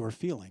force that you are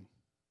feeling.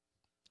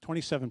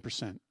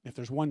 27%, if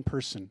there's one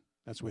person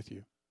that's with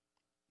you.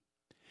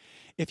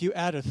 If you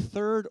add a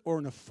third or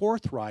a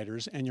fourth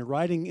riders and you're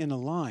riding in a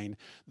line,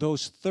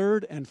 those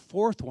third and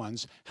fourth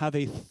ones have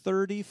a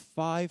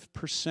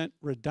 35%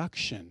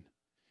 reduction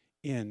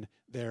in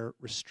their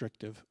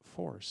restrictive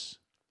force.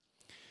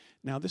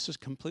 Now, this is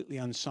completely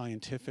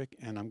unscientific,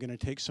 and I'm going to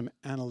take some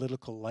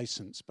analytical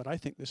license, but I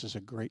think this is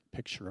a great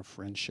picture of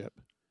friendship.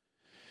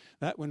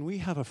 That when we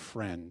have a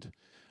friend,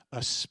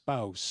 a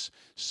spouse,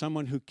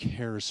 someone who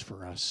cares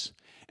for us,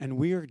 and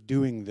we are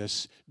doing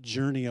this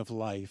journey of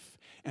life,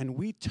 and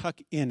we tuck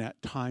in at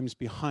times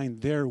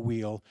behind their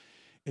wheel,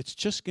 it's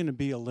just going to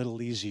be a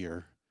little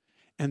easier.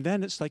 And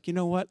then it's like, you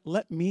know what?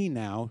 Let me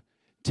now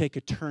take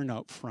a turn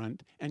out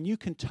front, and you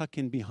can tuck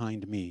in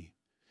behind me.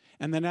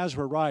 And then as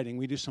we're riding,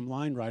 we do some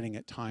line riding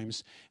at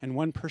times, and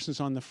one person's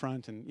on the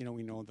front, and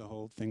we know the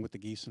whole thing with the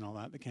geese and all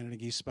that, the Canada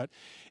geese, but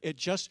it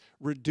just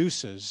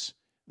reduces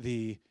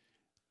the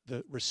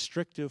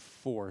restrictive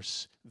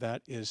force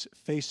that is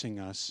facing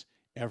us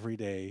every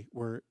day.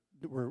 We're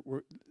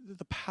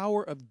the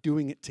power of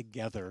doing it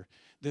together,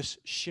 this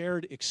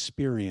shared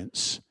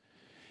experience,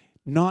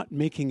 not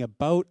making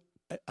about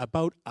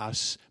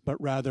us, but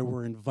rather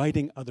we're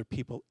inviting other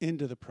people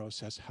into the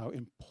process, how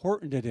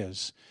important it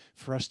is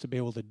for us to be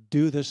able to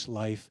do this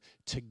life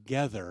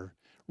together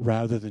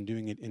rather than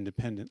doing it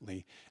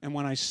independently. And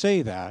when I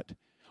say that,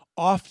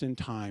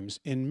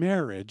 oftentimes in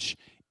marriage,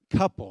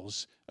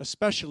 couples,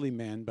 especially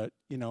men, but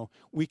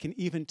we can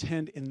even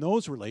tend in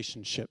those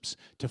relationships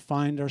to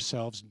find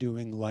ourselves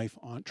doing life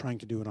trying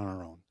to do it on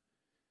our own.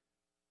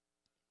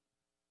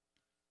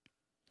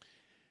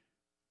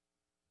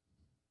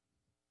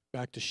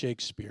 Back to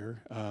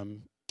Shakespeare.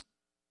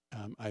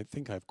 I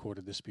think I've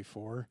quoted this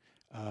before.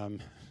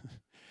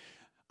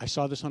 I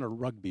saw this on a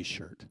rugby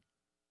shirt.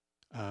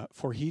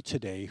 For he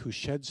today who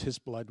sheds his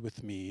blood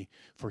with me,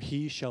 for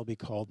he shall be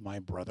called my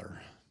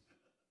brother.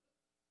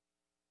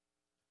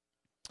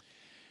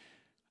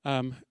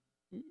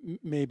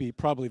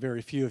 Probably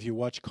very few of you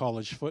watch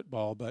college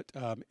football, but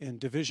in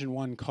Division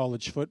I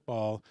college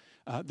football,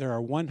 there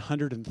are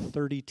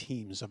 130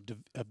 teams of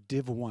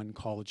Div 1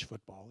 college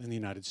football in the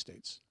United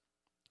States.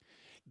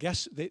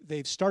 Guess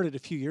they've started a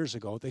few years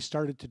ago. They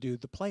started to do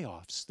the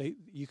playoffs.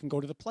 You can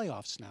go to the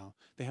playoffs now.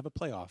 They have a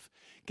playoff.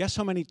 Guess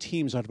how many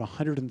teams out of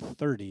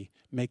 130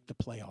 make the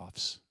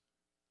playoffs?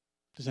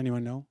 Does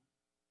anyone know?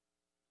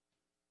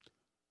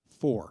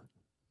 4.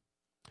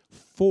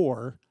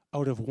 4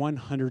 out of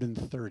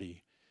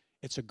 130.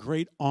 It's a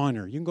great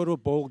honor. You can go to a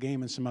bowl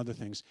game and some other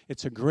things.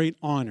 It's a great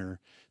honor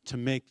to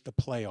make the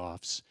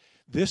playoffs.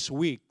 This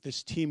week,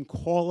 this team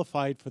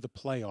qualified for the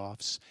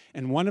playoffs,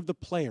 and one of the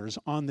players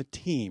on the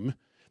team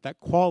that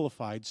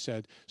qualified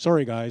said,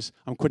 "Sorry, guys,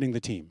 I'm quitting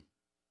the team."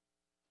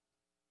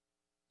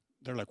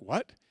 They're like,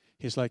 "What?"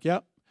 He's like,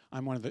 "Yeah,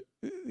 I'm one of the,"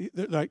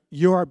 they're like,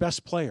 "You're our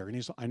best player." And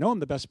he's like, "I know I'm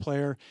the best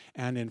player,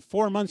 and in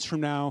 4 months from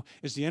now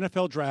is the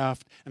NFL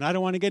draft, and I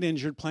don't want to get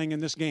injured playing in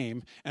this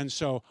game, and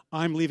so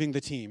I'm leaving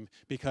the team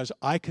because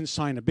I can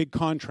sign a big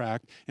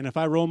contract, and if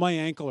I roll my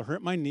ankle or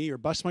hurt my knee or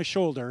bust my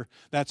shoulder,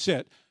 that's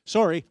it.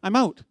 Sorry, I'm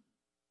out."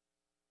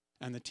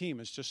 And the team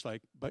is just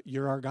like, "But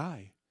you're our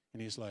guy."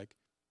 And he's like,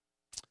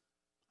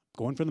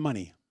 "Going for the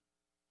money."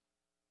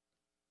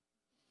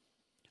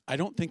 I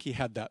don't think he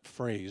had that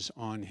phrase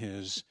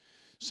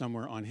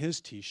somewhere on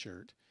his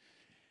T-shirt,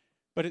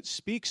 but it just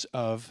speaks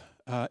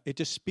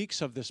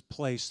of this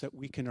place that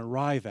we can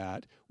arrive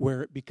at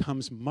where it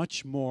becomes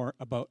much more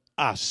about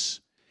us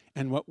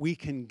and what we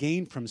can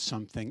gain from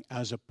something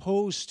as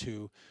opposed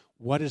to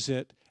what is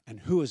it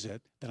and who is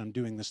it that I'm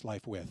doing this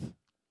life with.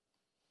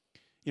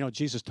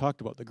 Jesus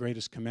talked about the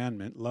greatest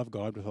commandment: love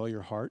God with all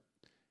your heart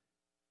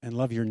and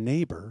love your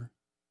neighbor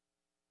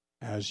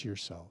as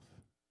yourself.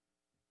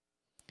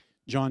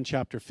 John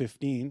chapter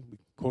 15, we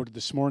quoted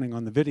this morning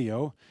on the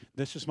video.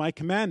 "This is my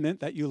commandment,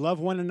 that you love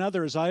one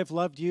another as I have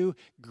loved you.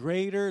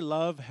 Greater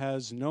love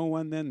has no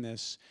one than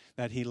this,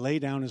 that he lay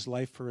down his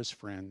life for his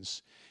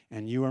friends.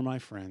 And you are my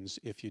friends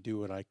if you do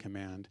what I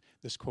command."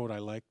 This quote I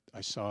liked.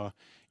 I saw,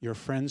 "Your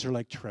friends are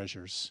like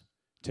treasures.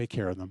 Take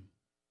care of them."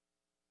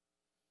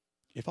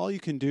 If all you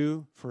can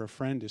do for a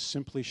friend is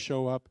simply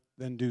show up,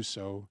 then do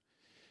so.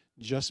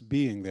 Just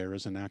being there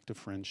is an act of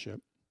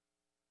friendship.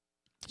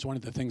 It's one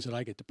of the things that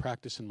I get to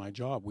practice in my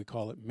job. We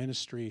call it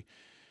ministry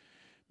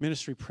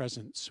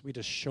presence. We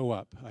just show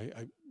up.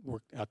 I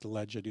work at the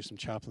Ledge. I do some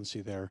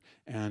chaplaincy there.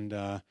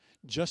 And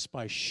just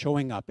by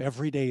showing up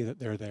every day that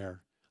they're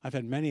there, I've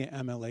had many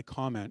MLA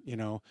comment,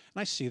 and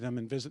I see them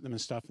and visit them and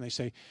stuff, and they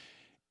say,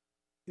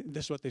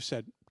 this is what they've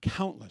said,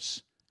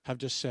 countless have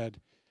just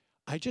said,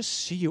 "I just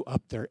see you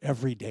up there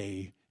every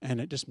day, and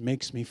it just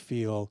makes me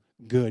feel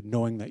good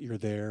knowing that you're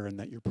there and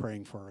that you're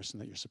praying for us and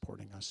that you're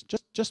supporting us."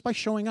 Just by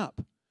showing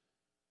up.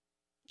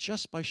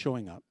 Just by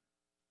showing up.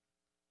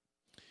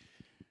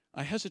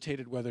 I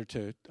hesitated whether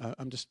to,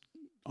 I'm just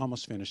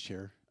almost finished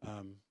here.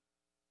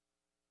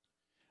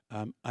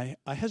 I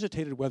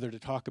hesitated whether to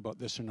talk about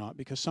this or not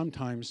because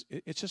sometimes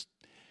this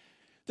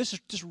is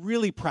just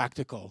really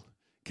practical.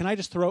 Can I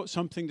just throw out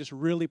something just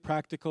really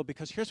practical?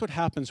 Because here's what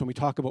happens when we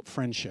talk about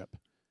friendship.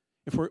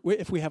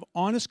 If we have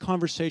honest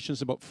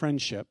conversations about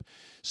friendship,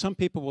 some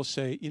people will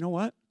say, "You know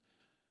what?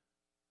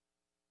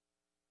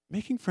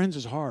 Making friends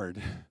is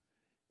hard.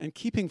 And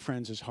keeping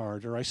friends is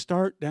hard," or "I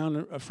start down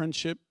a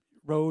friendship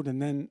road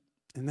and then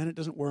it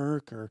doesn't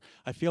work," or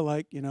 "I feel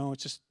like,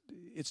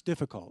 it's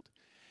difficult."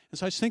 And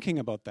so I was thinking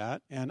about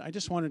that, and I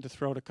just wanted to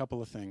throw out a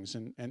couple of things.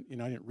 And I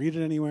didn't read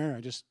it anywhere.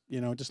 I just,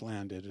 just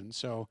landed. And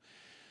so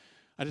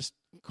I just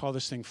call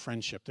this thing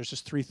friendship. There's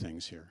just 3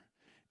 things here.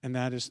 And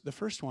that is, the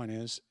first one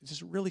is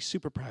just really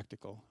super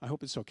practical. I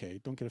hope it's okay.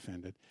 Don't get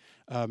offended.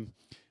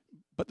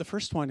 But the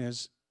first one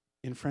is,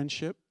 in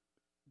friendship,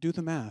 do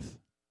the math.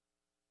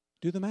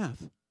 Do the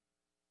math.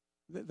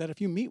 That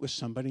if you meet with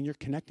somebody and you're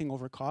connecting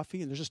over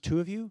coffee and there's just two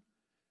of you,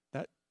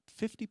 that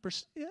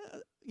 50%,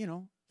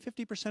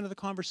 50% of the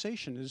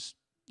conversation is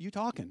you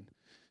talking,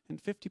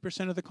 and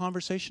 50% of the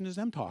conversation is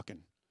them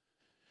talking.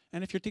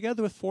 And if you're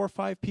together with 4 or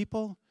 5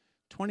 people,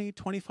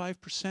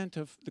 25%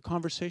 of the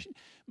conversation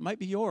might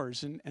be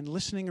yours and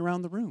listening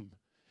around the room.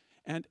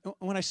 And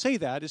when I say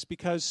that is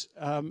because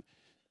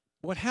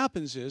what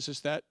happens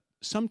is that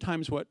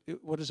sometimes what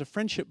is a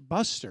friendship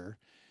buster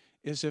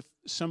is if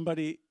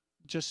somebody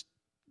just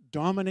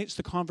dominates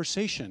the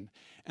conversation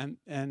and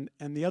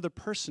the other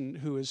person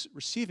who is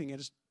receiving it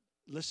is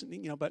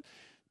listening, but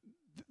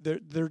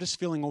they're just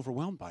feeling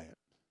overwhelmed by it.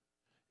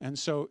 And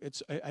so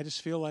I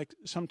just feel like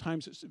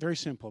sometimes it's very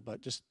simple,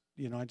 but just,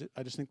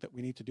 I just think that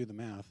we need to do the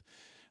math.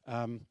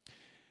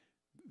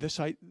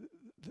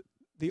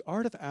 The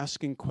art of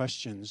asking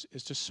questions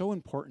is just so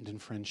important in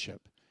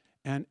friendship.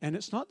 And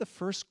it's not the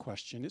first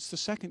question, it's the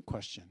second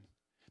question.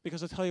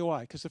 Because I'll tell you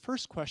why. Because the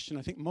first question,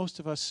 I think most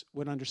of us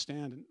would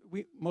understand,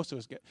 and most of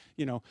us get,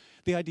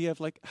 the idea of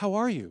like, how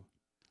are you?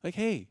 Like,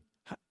 hey,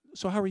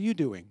 so how are you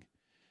doing?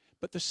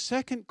 But the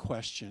second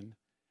question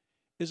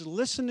is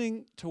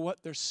listening to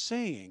what they're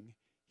saying,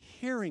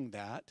 hearing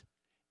that,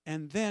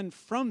 and then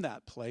from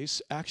that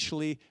place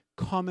actually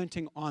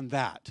commenting on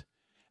that,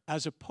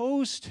 as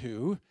opposed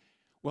to,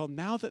 well,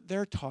 now that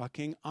they're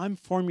talking, I'm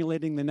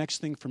formulating the next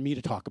thing for me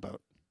to talk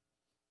about.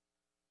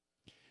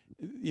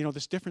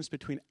 This difference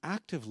between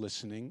active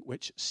listening,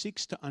 which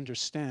seeks to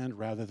understand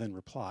rather than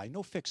reply,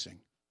 no fixing,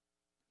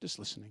 just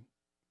listening,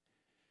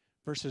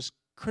 versus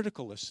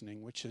critical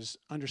listening, which is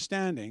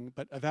understanding,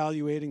 but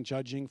evaluating,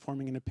 judging,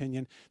 forming an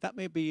opinion. That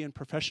may be in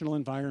professional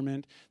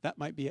environment. That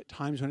might be at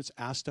times when it's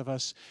asked of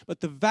us.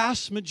 But the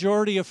vast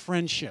majority of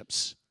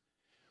friendships,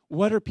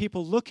 what are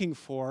people looking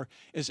for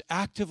is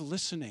active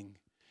listening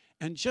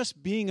and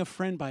just being a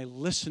friend by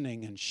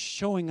listening and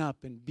showing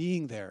up and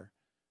being there.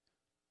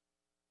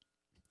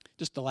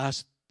 Just the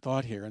last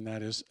thought here, and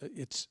that is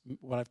it's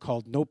what I've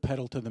called no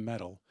pedal to the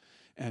metal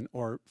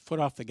or foot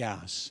off the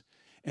gas.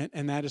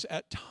 And that is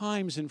at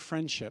times in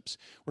friendships,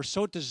 we're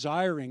so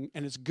desiring,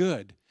 and it's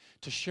good,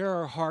 to share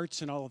our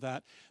hearts and all of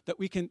that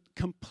we can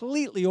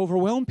completely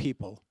overwhelm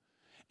people.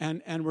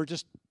 And we're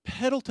just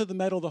pedal to the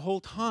metal the whole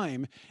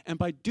time. And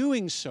by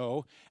doing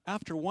so,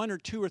 after 1 or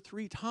 2 or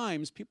 3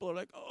 times, people are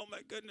like, oh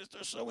my goodness,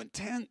 they're so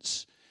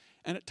intense.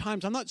 And at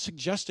times, I'm not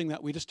suggesting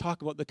that we just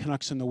talk about the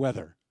Canucks and the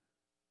weather.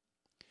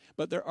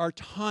 But there are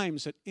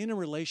times that in a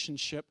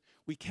relationship,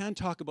 we can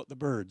talk about the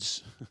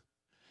birds.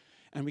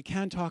 And we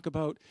can talk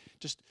about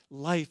just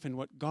life and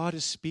what God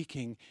is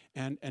speaking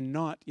and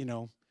not,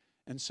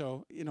 And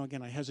so,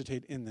 again, I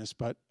hesitate in this,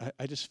 but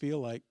I just feel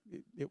like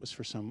it was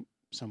for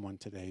someone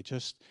today.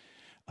 Just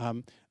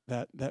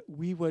that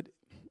we would,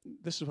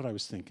 this is what I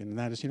was thinking, and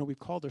that is, we've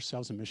called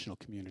ourselves a missional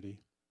community.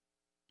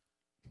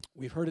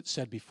 We've heard it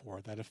said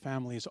before that a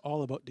family is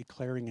all about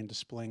declaring and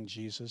displaying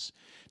Jesus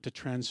to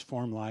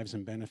transform lives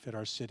and benefit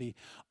our city.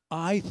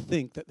 I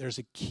think that there's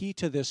a key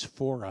to this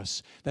for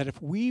us, that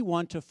if we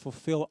want to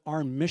fulfill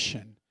our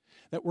mission,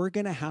 that we're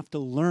going to have to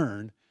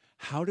learn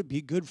how to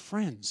be good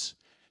friends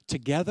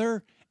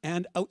together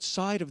and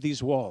outside of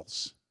these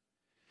walls.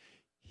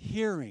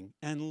 Hearing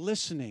and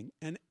listening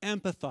and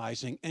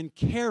empathizing and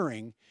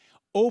caring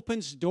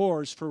opens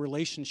doors for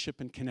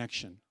relationship and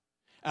connection.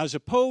 As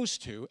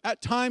opposed to,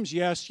 at times,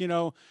 yes,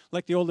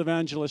 like the old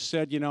evangelist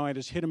said, I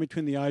just hit him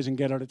between the eyes and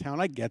get out of town.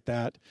 I get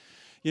that.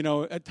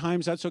 At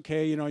times that's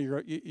okay.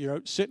 You're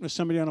out sitting with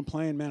somebody on a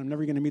plane, man, I'm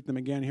never going to meet them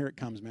again. Here it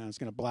comes, man. It's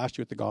going to blast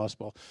you with the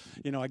gospel.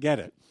 I get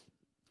it.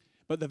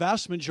 But the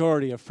vast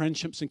majority of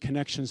friendships and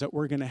connections that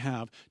we're going to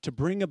have to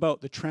bring about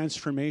the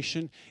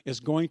transformation is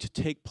going to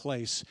take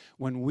place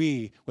when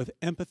we, with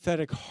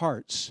empathetic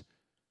hearts,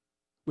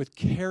 with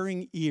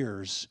caring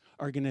ears,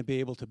 are going to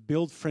be able to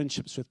build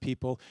friendships with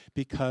people,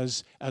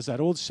 because, as that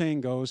old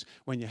saying goes,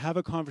 when you have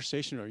a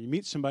conversation or you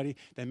meet somebody,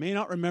 they may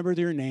not remember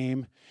their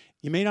name,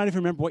 you may not even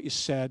remember what you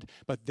said,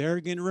 but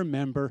they're going to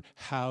remember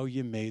how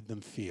you made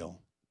them feel.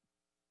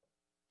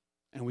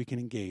 And we can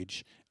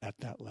engage at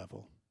that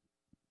level.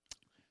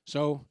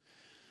 So,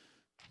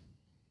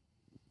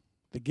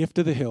 the gift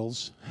of the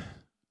hills,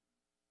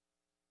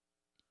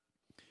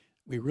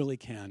 we really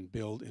can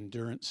build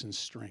endurance and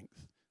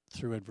strength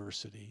through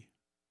adversity.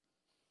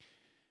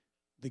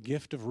 The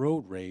gift of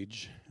road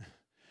rage,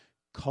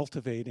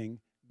 cultivating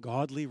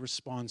godly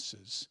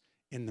responses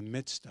in the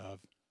midst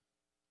of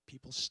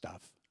people's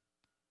stuff.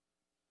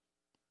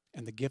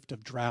 And the gift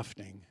of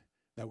drafting,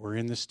 that we're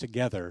in this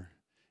together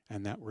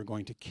and that we're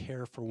going to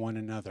care for one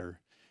another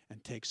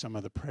and take some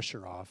of the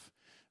pressure off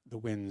the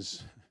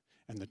winds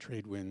and the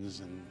trade winds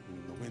and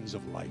the winds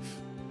of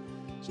life.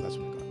 So that's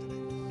what I got today.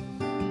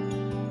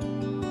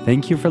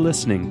 Thank you for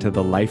listening to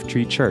the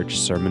Lifetree Church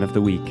Sermon of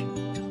the Week.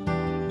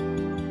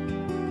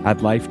 At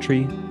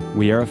Lifetree,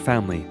 we are a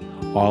family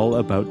all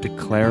about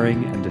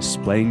declaring and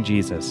displaying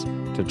Jesus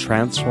to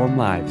transform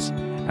lives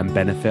and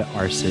benefit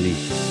our city.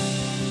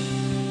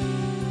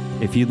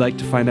 If you'd like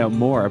to find out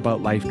more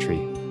about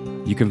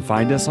Lifetree, you can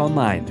find us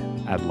online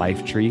at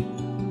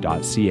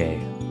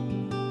lifetree.ca.